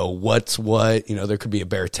 you don't know what's what, there could be a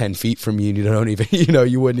bear 10 feet from you and you don't even,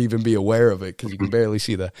 you wouldn't even be aware of it because you can barely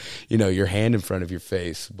see your hand in front of your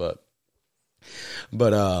face. But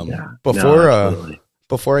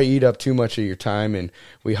before I eat up too much of your time and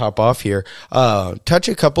we hop off here, touch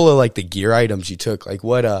a couple of like the gear items you took, like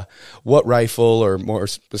what rifle, or more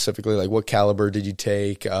specifically, like what caliber did you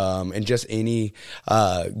take? And just any,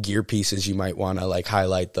 gear pieces you might want to like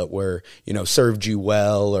highlight that were, served you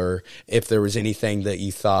well, or if there was anything that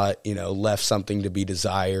you thought, left something to be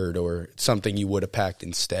desired or something you would have packed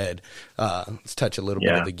instead. Let's touch a little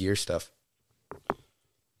bit of the gear stuff.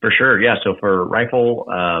 For sure, yeah. So for rifle,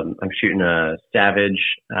 I'm shooting a Savage,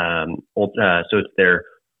 so it's their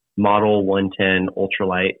Model 110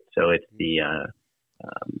 ultralight. So it's the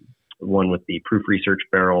one with the proof research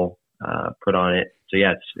barrel put on it. So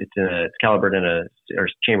yeah, it's calibered or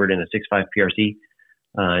chambered in a 6.5 PRC.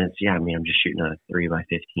 I'm just shooting a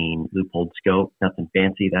 3x15 loop-hold scope. Nothing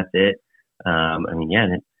fancy. That's it. And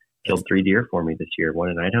it killed 3 deer for me this year. 1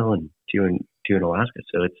 in Idaho and two in Alaska.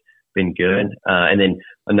 So it's been good. And then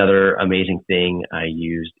another amazing thing I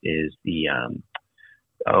used is the,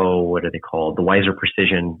 what are they called? The Wiser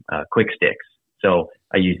Precision quick sticks. So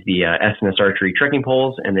I use the SNS Archery trekking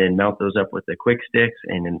poles and then mount those up with the quick sticks.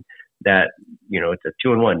 And then that, it's a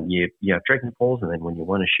 2-in-1. You have trekking poles, and then when you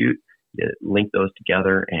want to shoot, you link those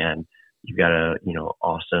together, and you've got a,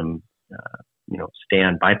 awesome,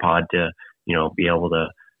 stand bipod to, be able to,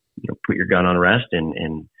 put your gun on rest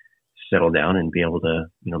and settle down and be able to,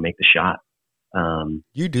 make the shot.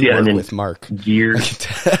 You do work with Mark. Gear.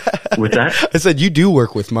 What's that? I said, you do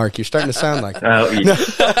work with Mark. You're starting to sound like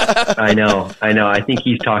that. I know. I think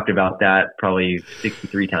he's talked about that probably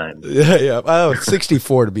 63 times. Yeah. Oh,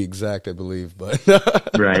 64 to be exact, I believe. But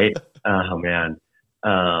right. Oh man.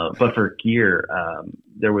 But for gear,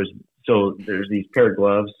 there's these pair of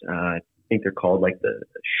gloves. I think they're called like the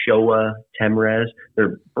Showa Temres.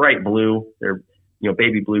 They're bright blue. They're,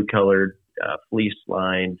 baby blue colored, fleece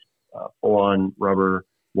lined, full on rubber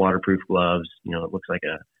waterproof gloves. It looks like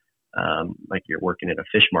like you're working at a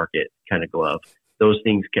fish market kind of glove. Those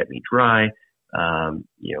things kept me dry,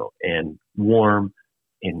 and warm,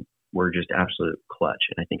 and were just absolute clutch.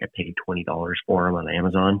 And I think I paid $20 for them on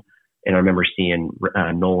Amazon. And I remember seeing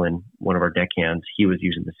Nolan, one of our deckhands, he was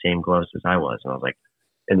using the same gloves as I was. And I was like,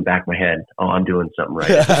 in the back of my head, oh, I'm doing something right.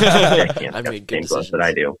 I made good same gloves decisions. that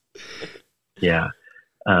I do. Yeah.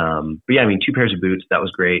 But yeah, I mean, 2 pairs of boots, that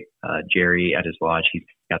was great. Jerry at his lodge, he's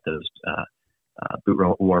got those boot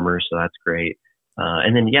warmers, so that's great.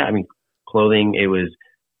 And then, yeah, I mean, clothing,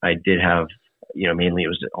 I did have, mainly it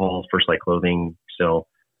was all First Light clothing. So,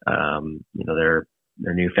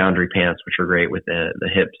 their new Foundry pants, which were great with the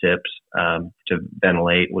hip zips to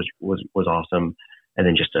ventilate was awesome. And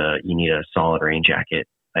then just you need a solid rain jacket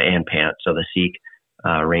and pant. So the Seek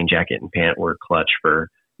rain jacket and pant were clutch for,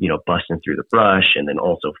 busting through the brush and then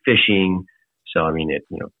also fishing. So, I mean, it,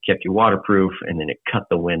 kept you waterproof and then it cut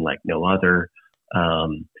the wind like no other.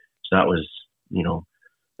 So that was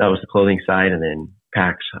the clothing side. And then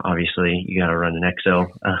packs, obviously you got to run an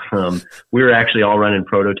EXO. We were actually all running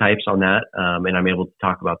prototypes on that. And I'm able to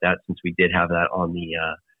talk about that since we did have that on the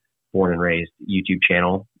Born and Raised YouTube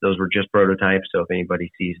channel. Those were just prototypes. So if anybody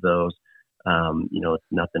sees those, it's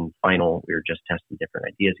nothing final. We were just testing different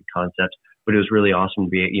ideas and concepts, but it was really awesome to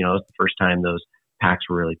be, it was the first time those packs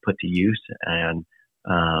were really put to use. And,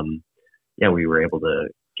 we were able to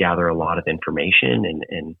gather a lot of information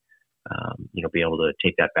and be able to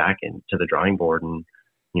take that back into the drawing board and,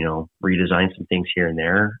 redesign some things here and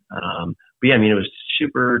there. But yeah, I mean, it was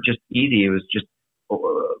super just easy. It was just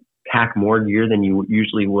pack more gear than you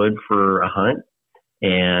usually would for a hunt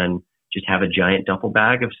and just have a giant duffel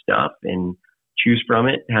bag of stuff and choose from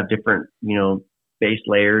it, have different, base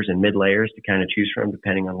layers and mid layers to kind of choose from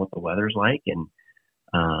depending on what the weather's like. And,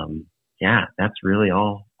 that's really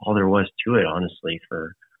all there was to it, honestly,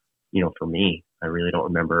 for me. I really don't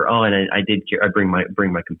remember. Oh, and I bring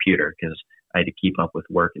my computer because I had to keep up with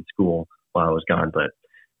work and school while I was gone, but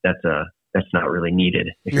that's not really needed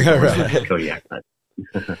if you're going to Kodiak hunt.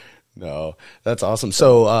 No, that's awesome.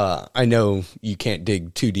 So I know you can't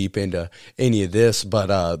dig too deep into any of this,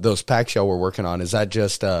 but those packs y'all were working on, is that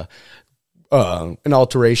just an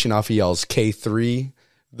alteration off of y'all's K3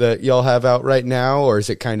 that y'all have out right now, or is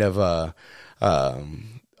it kind of a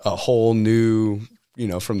whole new,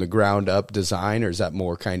 from the ground up design, or is that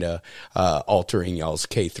more kind of altering y'all's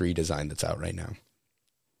K3 design that's out right now?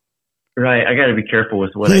 Right, I got to be careful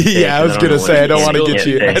with what I say. Yeah, I was gonna say I don't want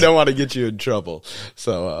to get you in trouble.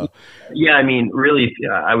 So yeah, I mean, really,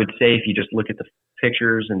 I would say if you just look at the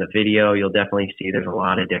pictures and the video, you'll definitely see there's a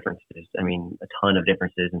lot of differences. I mean, a ton of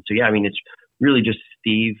differences. And so yeah, I mean, it's really just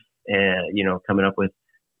Steve, coming up with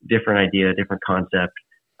different idea, different concept,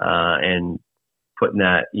 and putting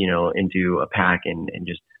that into a pack and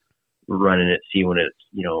just running it, see when it's,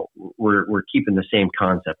 we're keeping the same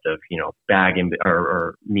concept of, bag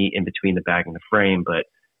or meat in between the bag and the frame, but,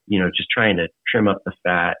 just trying to trim up the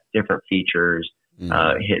fat, different features,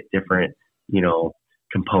 hit different,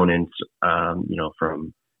 components,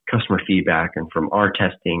 from customer feedback and from our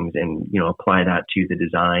testings and, apply that to the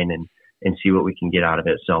design and see what we can get out of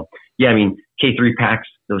it. So yeah, I mean, K3 packs,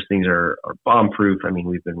 those things are bomb proof. I mean,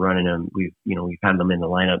 we've been running them. We've had them in the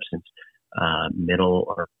lineup since,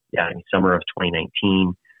 summer of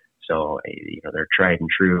 2019. So, they're tried and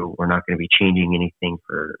true. We're not going to be changing anything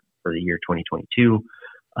for the year 2022.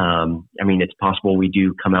 I mean, it's possible we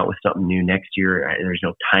do come out with something new next year. There's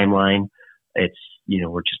no timeline. It's,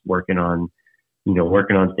 we're just working on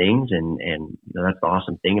things. And that's the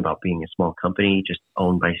awesome thing about being a small company, just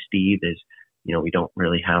owned by Steve is, we don't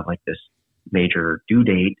really have like this major due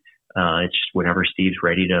date. It's just whenever Steve's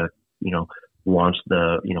ready to, launch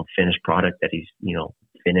the, finished product that he's,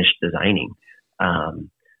 finished designing.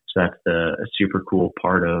 So that's a super cool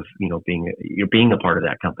part of, being a part of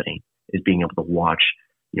that company is being able to watch,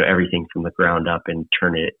 everything from the ground up and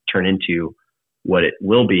turn into what it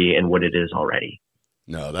will be and what it is already.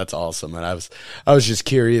 No, that's awesome. And I was just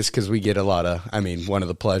curious because we get a lot of, one of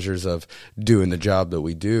the pleasures of doing the job that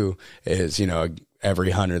we do is,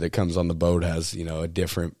 every hunter that comes on the boat has, a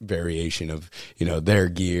different variation of, their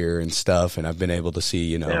gear and stuff. And I've been able to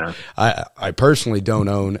see, I personally don't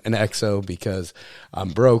own an EXO because I'm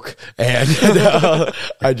broke and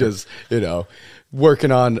I just,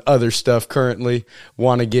 working on other stuff currently,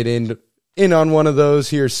 want to get in on one of those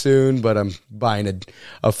here soon, but I'm buying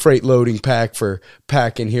a freight loading pack for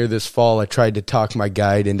packing here this fall. I tried to talk my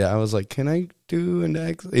guide into, I was like, can I doing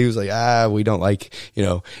X? He was like, we don't like,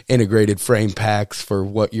 integrated frame packs for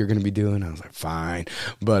what you're going to be doing. I was like, fine.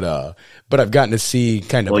 But I've gotten to see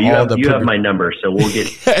kind of you have my number, so we'll get,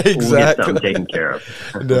 exactly. We'll get something taken care of.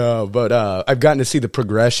 No, but I've gotten to see the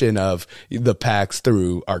progression of the packs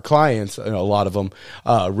through our clients. A lot of them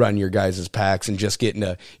run your guys' packs, and just getting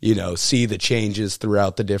to, see the changes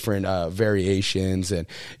throughout the different variations. And,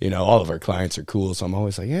 all of our clients are cool. So I'm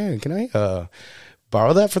always like, yeah, can I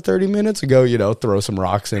borrow that for 30 minutes and go, throw some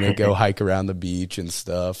rocks in it, go hike around the beach and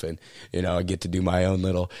stuff. And, I get to do my own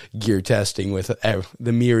little gear testing with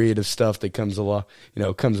the myriad of stuff that comes along,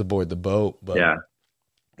 comes aboard the boat. But, yeah.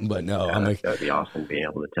 But no, yeah, I'm like, that'd be awesome being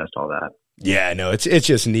able to test all that. Yeah, no, it's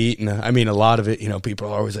just neat. And I mean, a lot of it, people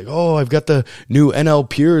are always like, oh, I've got the new NL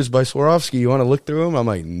Pures by Swarovski. You want to look through them? I'm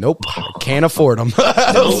like, nope, can't afford them.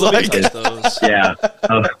 I was like, yeah.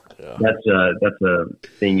 That's a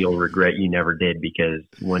thing you'll regret you never did, because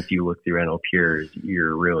once you look through NL Pures,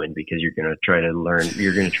 you're ruined, because you're going to try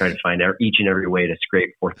to find out each and every way to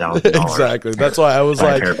scrape $4,000. Exactly. That's why I was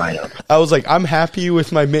like, I'm happy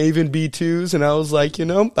with my Maven B2s. And I was like,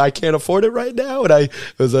 I can't afford it right now. And I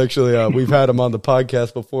was actually, we've had him on the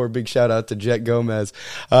podcast before. Big shout out to Jet Gomez.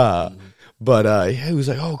 But he was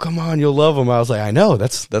like, "Oh, come on, you'll love them." I was like, "I know,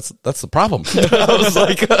 that's the problem." I was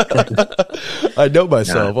like, "I know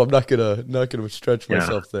myself. I'm not gonna stretch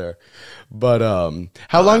myself there." But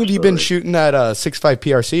how long have you been shooting that 6.5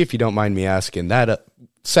 PRC, if you don't mind me asking? That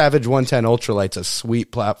Savage 110 Ultralight's a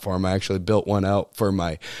sweet platform. I actually built one out for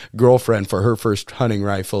my girlfriend for her first hunting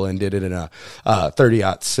rifle and did it in a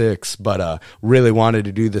 30-06, but really wanted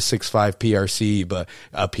to do the 6.5 PRC, but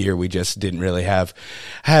up here we just didn't really have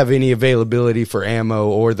any availability for ammo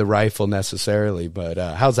or the rifle necessarily. But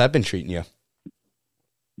how's that been treating you?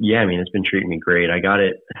 Yeah, I mean, it's been treating me great. I got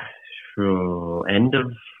it end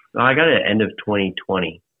of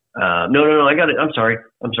 2020. No, I got it. I'm sorry.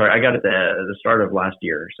 I got it at the start of last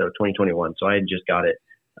year, so 2021. So I had just got it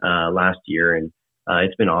last year, and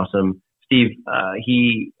it's been awesome. Steve, I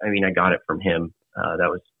got it from him.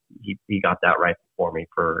 He got that rifle for me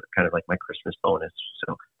for kind of like my Christmas bonus.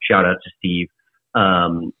 So shout out to Steve.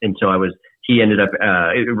 And so he ended up,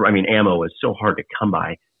 ammo was so hard to come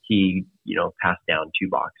by. He, passed down 2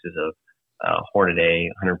 boxes of Hornady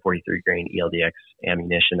 143 grain ELDX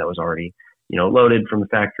ammunition that was already, loaded from the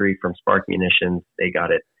factory from Spark Munitions. They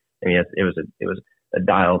got it. I mean, it was a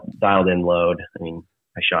dialed in load. I mean,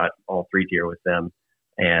 I shot all 3 deer with them,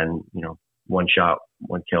 and 1 shot,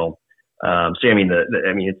 1 kill. I've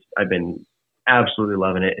been absolutely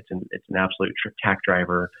loving it. It's an absolute tack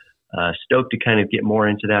driver. Stoked to kind of get more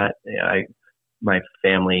into that. My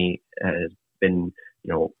family has been,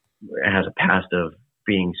 has a past of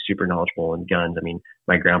being super knowledgeable in guns. I mean,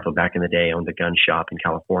 my grandpa back in the day owned a gun shop in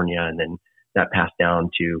California, and then that passed down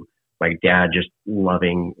to my dad just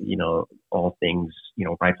loving, all things,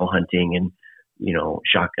 rifle hunting and,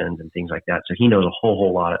 shotguns and things like that. So he knows a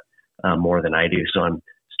whole lot more than I do. So I'm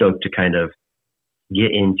stoked to kind of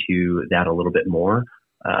get into that a little bit more.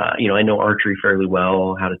 I know archery fairly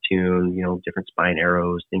well, how to tune, different spine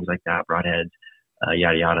arrows, things like that, broadheads,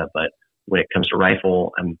 yada, yada. But when it comes to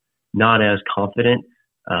rifle, I'm not as confident.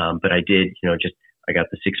 But I did, I got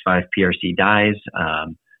the 6.5 PRC dies.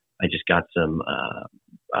 I just got some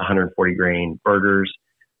 140 grain burgers.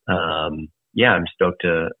 I'm stoked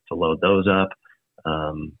to load those up.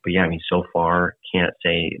 But yeah, I mean, so far can't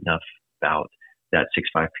say enough about that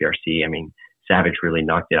 6.5 PRC. I mean, Savage really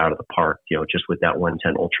knocked it out of the park, just with that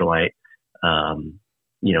 110 ultralight.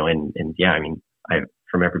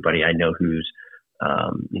 From everybody I know who's,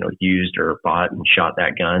 used or bought and shot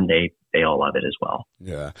that gun, they all love it as well.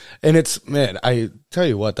 Yeah. And I tell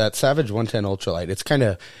you what, that Savage 110 Ultralight, it's kind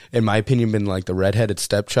of, in my opinion, been like the redheaded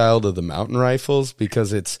stepchild of the mountain rifles,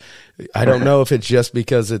 because I don't know if it's just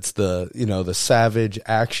because it's the Savage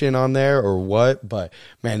action on there or what, but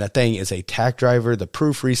man, that thing is a tack driver. The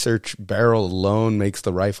proof research barrel alone makes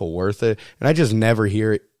the rifle worth it. And I just never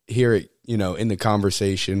hear it, in the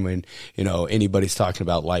conversation when, anybody's talking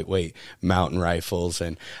about lightweight mountain rifles.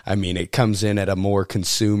 And I mean, it comes in at a more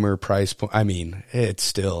consumer price point. I mean, it's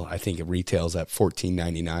still, I think it retails at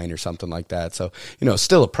 $14.99 or something like that. So,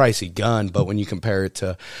 still a pricey gun, but when you compare it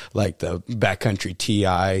to like the Backcountry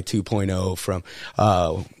TI 2.0 from,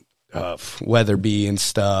 Weatherby and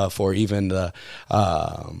stuff, or even the,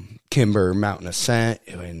 Kimber Mountain Ascent,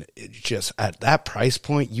 and it just at that price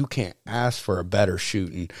point, you can't ask for a better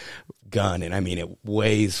shooting gun. And I mean, it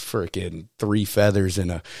weighs freaking 3 feathers in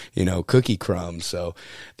a, cookie crumb. So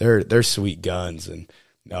they're sweet guns. And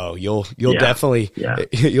No, you'll definitely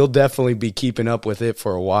you'll definitely be keeping up with it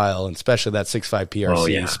for a while, and especially that 6.5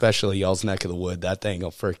 PRC, especially y'all's neck of the wood. That thing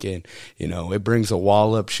will freaking, it brings a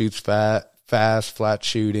wall up, shoots fast, flat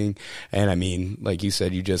shooting, and I mean, like you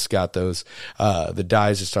said, you just got those the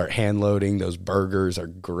dies to start hand loading. Those burgers are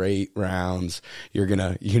great rounds. You're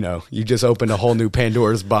gonna, you just opened a whole new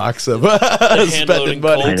Pandora's box of spending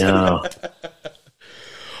money. I know.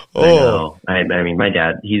 I know. I mean, my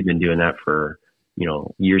dad, he's been doing that for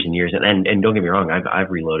years and years. And don't get me wrong,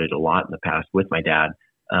 I've reloaded a lot in the past with my dad.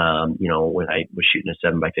 When I was shooting a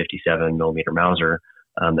 7x57 millimeter Mauser,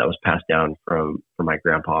 that was passed down from my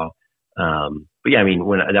grandpa. But yeah, I mean,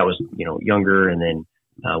 when that was, younger, and then,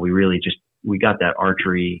 we got that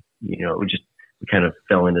archery, we kind of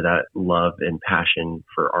fell into that love and passion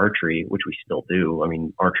for archery, which we still do. I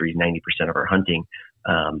mean, archery is 90% of our hunting.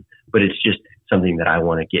 But it's just something that I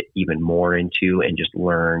want to get even more into and just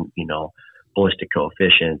learn, ballistic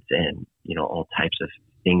coefficients and, all types of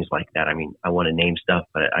things like that. I mean, I want to name stuff,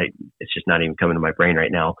 but it's just not even coming to my brain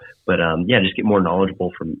right now. But, just get more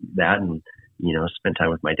knowledgeable from that and, spend time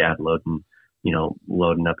with my dad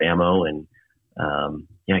loading up ammo and,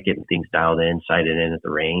 getting things dialed in, sighted in at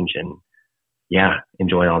the range, and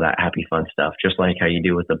enjoy all that happy, fun stuff, just like how you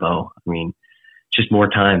do with the bow. I mean, just more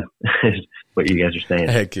time is what you guys are saying.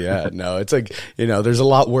 Heck yeah. No, it's like, there's a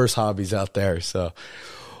lot worse hobbies out there. So,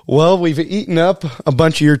 well, we've eaten up a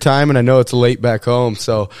bunch of your time, and I know it's late back home.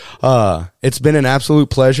 So, it's been an absolute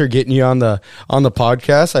pleasure getting you on the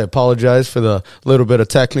podcast. I apologize for the little bit of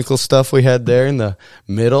technical stuff we had there in the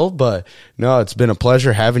middle, but no, it's been a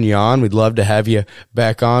pleasure having you on. We'd love to have you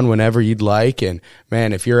back on whenever you'd like. And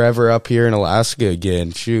man, if you're ever up here in Alaska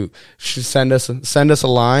again, shoot, send us a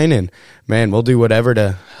line, and man, we'll do whatever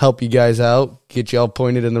to help you guys out, get you all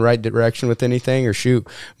pointed in the right direction with anything, or shoot,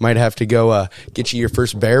 might have to go get you your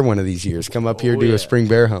first bear one of these years. Come up here, do a spring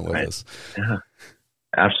bear hunt with us. Yeah.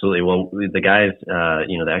 Absolutely. Well, the guys, the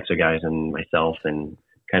EXO guys and myself and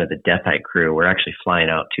kind of the Death Hike crew, we're actually flying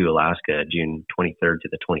out to Alaska June 23rd to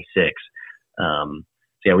the 26th.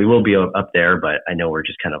 So we will be up there, but I know we're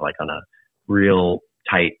just kind of like on a real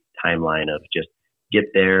tight timeline of just get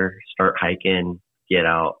there, start hiking, get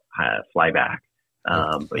out, fly back.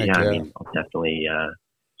 But I mean, I'll definitely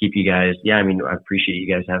keep you guys. Yeah, I mean, I appreciate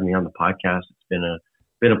you guys having me on the podcast. It's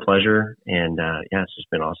been a pleasure, and it's just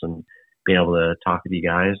been awesome being able to talk with you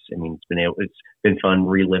guys. I mean, it's been fun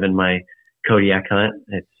reliving my Kodiak hunt.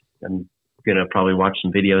 I'm gonna probably watch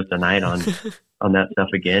some videos tonight on that stuff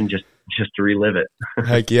again, just to relive it.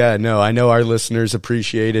 Heck yeah. No, I know our listeners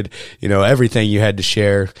appreciated, everything you had to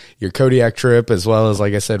share, your Kodiak trip, as well as,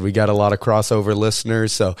 like I said, we got a lot of crossover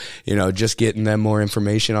listeners. So, just getting them more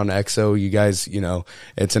information on EXO, you guys,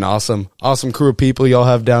 it's an awesome crew of people y'all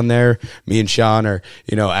have down there. Me and Sean are,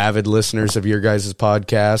 avid listeners of your guys'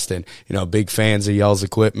 podcast and, big fans of y'all's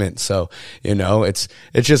equipment. So, it's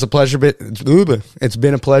just a pleasure. It's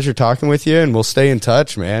been a pleasure talking with you, and we'll stay in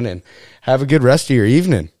touch, man, and have a good rest of your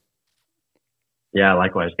evening. Yeah,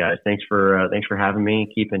 likewise, guys. Thanks for having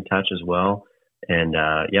me. Keep in touch as well, and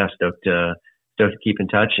stoked to keep in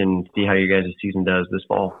touch and see how your guys' season does this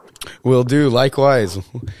fall. Will do. Likewise.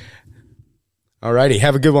 All righty.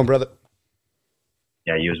 Have a good one, brother.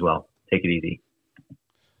 Yeah, you as well. Take it easy.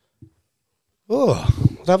 Oh,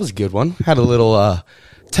 that was a good one. Had a little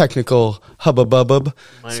technical hubba-bubba.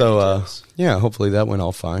 So, hopefully that went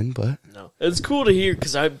all fine. But no, it's cool to hear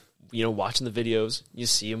because watching the videos, you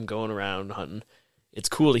see them going around hunting. It's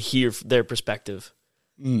cool to hear their perspective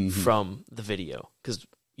from the video because,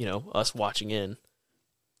 us watching in.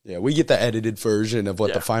 Yeah, we get the edited version of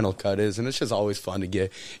what the final cut is, and it's just always fun to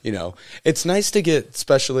get, it's nice to get,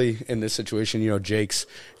 especially in this situation, Jake's,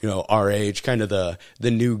 our age, kind of the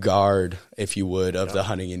new guard, if you would, of the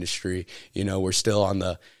hunting industry. We're still on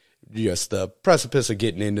the precipice of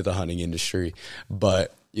getting into the hunting industry,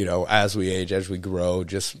 but as we age, as we grow,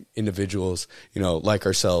 just individuals, like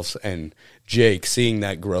ourselves and Jake, seeing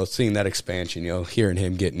that growth, seeing that expansion, hearing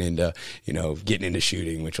him getting into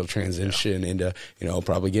shooting, which will transition into,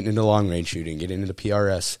 probably getting into long range shooting, getting into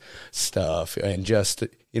PRS stuff, and just,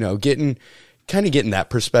 getting that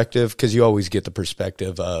perspective, because you always get the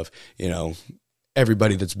perspective of,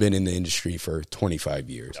 everybody that's been in the industry for 25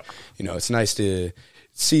 years. It's nice to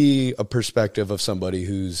see a perspective of somebody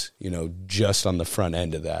who's, just on the front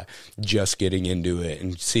end of that, just getting into it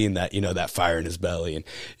and seeing that, that fire in his belly and,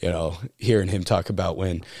 hearing him talk about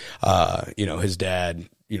when, his dad,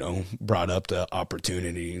 brought up the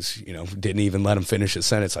opportunities, didn't even let him finish his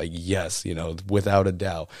sentence. Like, yes, without a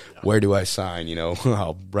doubt, where do I sign?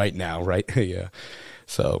 Right now, right? Yeah.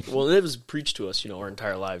 So, well, it was preached to us, our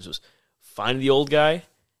entire lives was find the old guy,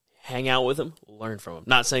 hang out with them, learn from them.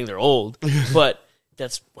 Not saying they're old, but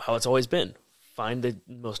that's how it's always been. Find the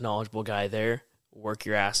most knowledgeable guy there, work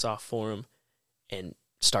your ass off for him, and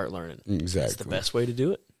start learning. Exactly. That's the best way to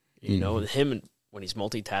do it. You know, with him, when he's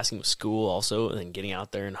multitasking with school also, and then getting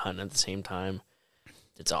out there and hunting at the same time,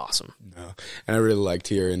 it's awesome. No. And I really liked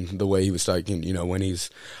hearing the way he was talking, you know, when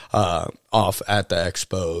he's off at the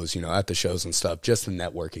expos, you know, at the shows and stuff, just the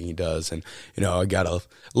networking he does. And, you know, I got a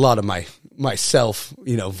lot of myself,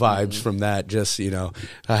 you know, vibes from that, just, you know,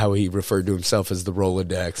 how he referred to himself as the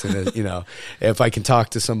Rolodex. And, you know, if I can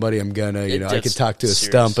talk to somebody, I'm gonna, you know, I could talk to a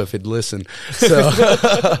stump if it'd listen. So,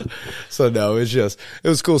 so no, it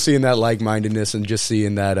was cool seeing that like-mindedness and just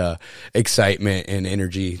seeing that excitement and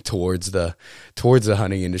energy towards the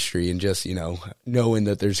hunting industry, and just, you know, knowing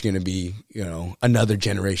that there's going to be, you know, another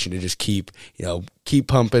generation to just keep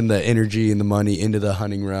pumping the energy and the money into the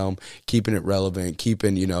hunting realm, keeping it relevant,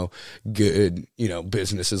 keeping, you know, good, you know,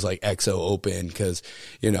 businesses like EXO open, because,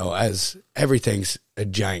 you know, as everything's a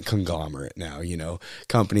giant conglomerate now, you know,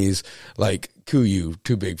 companies like Kuyu,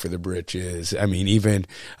 too big for the britches. I mean, even,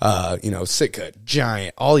 you know, Sitka,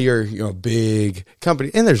 giant, all your, you know, big company,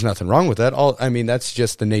 and there's nothing wrong with that. I mean, that's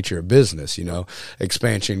just the nature of business, you know,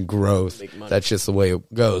 expansion, growth, that's just the way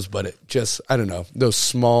it goes. But it just, I don't know, those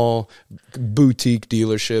small boutique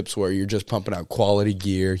dealerships where you're just pumping out quality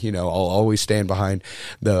gear, you know, I'll always stand behind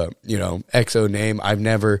the, you know, EXO name. I've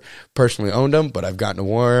never personally owned them, but I've gotten to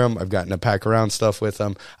wear them. I've gotten to pack around stuff with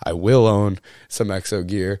them. I will own some EXO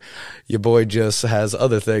gear. Your boy just has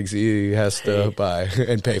other things he has to buy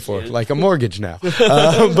and pay for, like a mortgage now.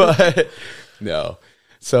 But no.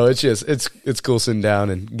 So it's just, it's cool sitting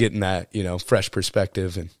down and getting that, you know, fresh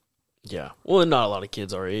perspective. And yeah. Well, not a lot of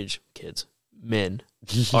kids our age, men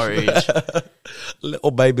our age,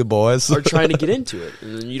 little baby boys are trying to get into it.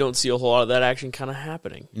 And you don't see a whole lot of that action kind of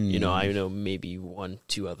happening. You know, I know maybe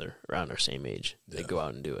 1-2 other around our same age that go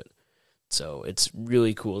out and do it. So it's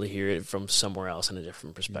really cool to hear it from somewhere else in a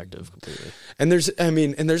different perspective completely. And there's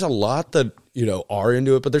a lot that, you know, are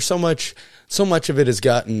into it, but there's so much of it has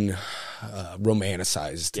gotten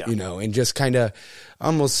romanticized, you know, and just kind of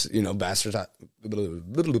almost, you know, bastardized.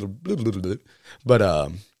 But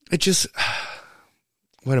it just,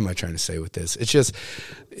 what am I trying to say with this? It's just,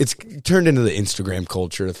 it's turned into the Instagram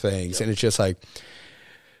culture of things. And it's just like,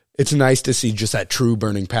 it's nice to see just that true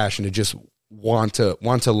burning passion to just want to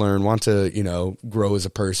learn, want to, you know, grow as a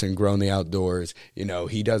person, grow in the outdoors. You know,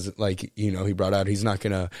 he doesn't, like, you know, he brought out, he's not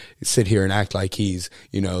going to sit here and act like he's,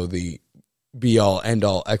 you know, the be all end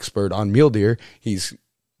all expert on mule deer. He's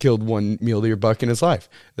killed one mule deer buck in his life.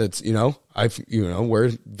 That's, you know,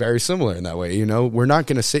 we're very similar in that way. You know, we're not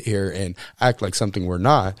going to sit here and act like something we're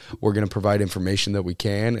not. We're going to provide information that we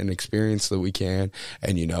can and experience that we can,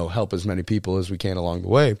 and, you know, help as many people as we can along the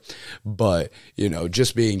way. But, you know,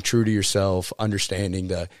 just being true to yourself, understanding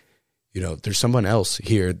that, you know, there's someone else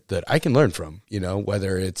here that I can learn from, you know,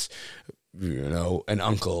 whether it's, you know, an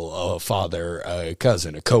uncle, a father, a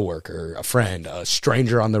cousin, a coworker, a friend, a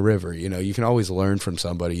stranger on the river. You know, you can always learn from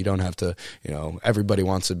somebody. You don't have to, you know, everybody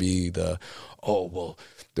wants to be the, oh, well,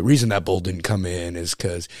 the reason that bull didn't come in is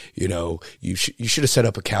because, you know, you should have set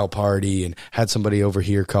up a cow party and had somebody over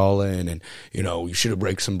here call in, and, you know, you should have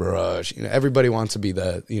raked some brush. You know, everybody wants to be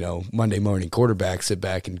the, you know, Monday morning quarterback, sit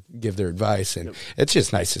back and give their advice. And it's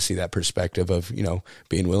just nice to see that perspective of, you know,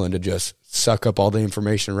 being willing to just suck up all the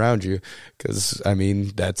information around you. Because, I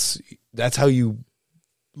mean, that's how you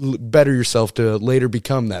better yourself to later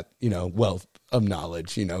become that, you know, wealth of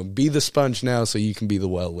knowledge. You know, be the sponge now so you can be the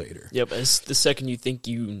well later. Yep. As the second you think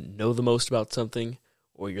you know the most about something,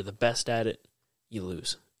 or you're the best at it, you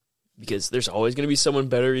lose. Because there's always going to be someone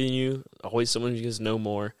better than you, always someone who just know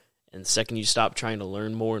more. And the second you stop trying to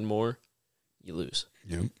learn more and more, you lose.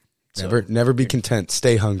 Yep. So, never be content.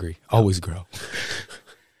 Stay hungry. Always grow.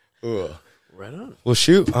 Ugh. Right on. Well,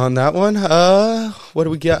 shoot, on that one, what do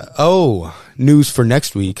we got? Oh, news for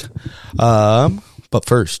next week. But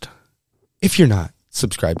first, if you're not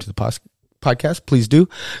subscribed to the podcast, please do.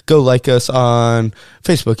 Go like us on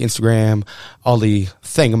Facebook, Instagram, all the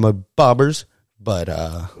thingamabobbers. But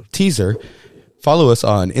teaser, follow us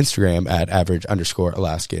on Instagram at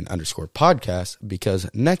average_Alaskan_podcast, because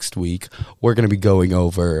next week we're going to be going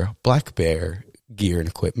over black bear gear and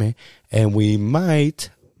equipment, and we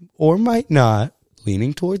might or might not,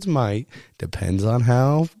 leaning towards might, depends on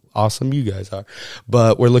how awesome you guys are.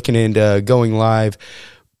 But we're looking into going live,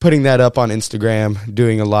 putting that up on Instagram,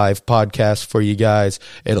 doing a live podcast for you guys.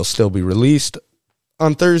 It'll still be released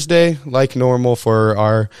on Thursday, like normal for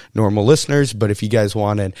our normal listeners. But if you guys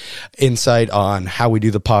want an insight on how we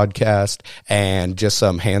do the podcast and just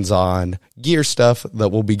some hands-on gear stuff that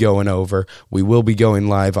we'll be going over, we will be going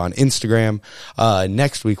live on Instagram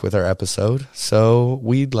next week with our episode. So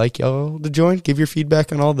we'd like y'all to join, give your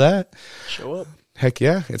feedback on all that. Show up. Heck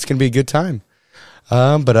yeah, it's going to be a good time.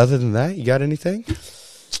 But other than that, you got anything?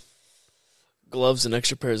 Gloves and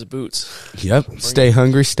extra pairs of boots. Yep. Stay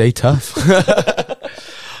hungry, stay tough.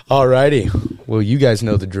 Alrighty. Well, you guys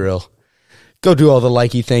know the drill. Go do all the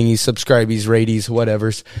likey thingies, subscribies, raties,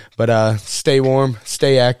 whatevers. But stay warm,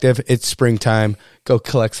 stay active. It's springtime. Go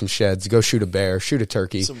collect some sheds. Go shoot a bear, shoot a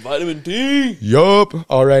turkey. Some vitamin D. Yup.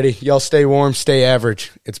 Alrighty. Y'all stay warm, stay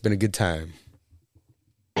average. It's been a good time.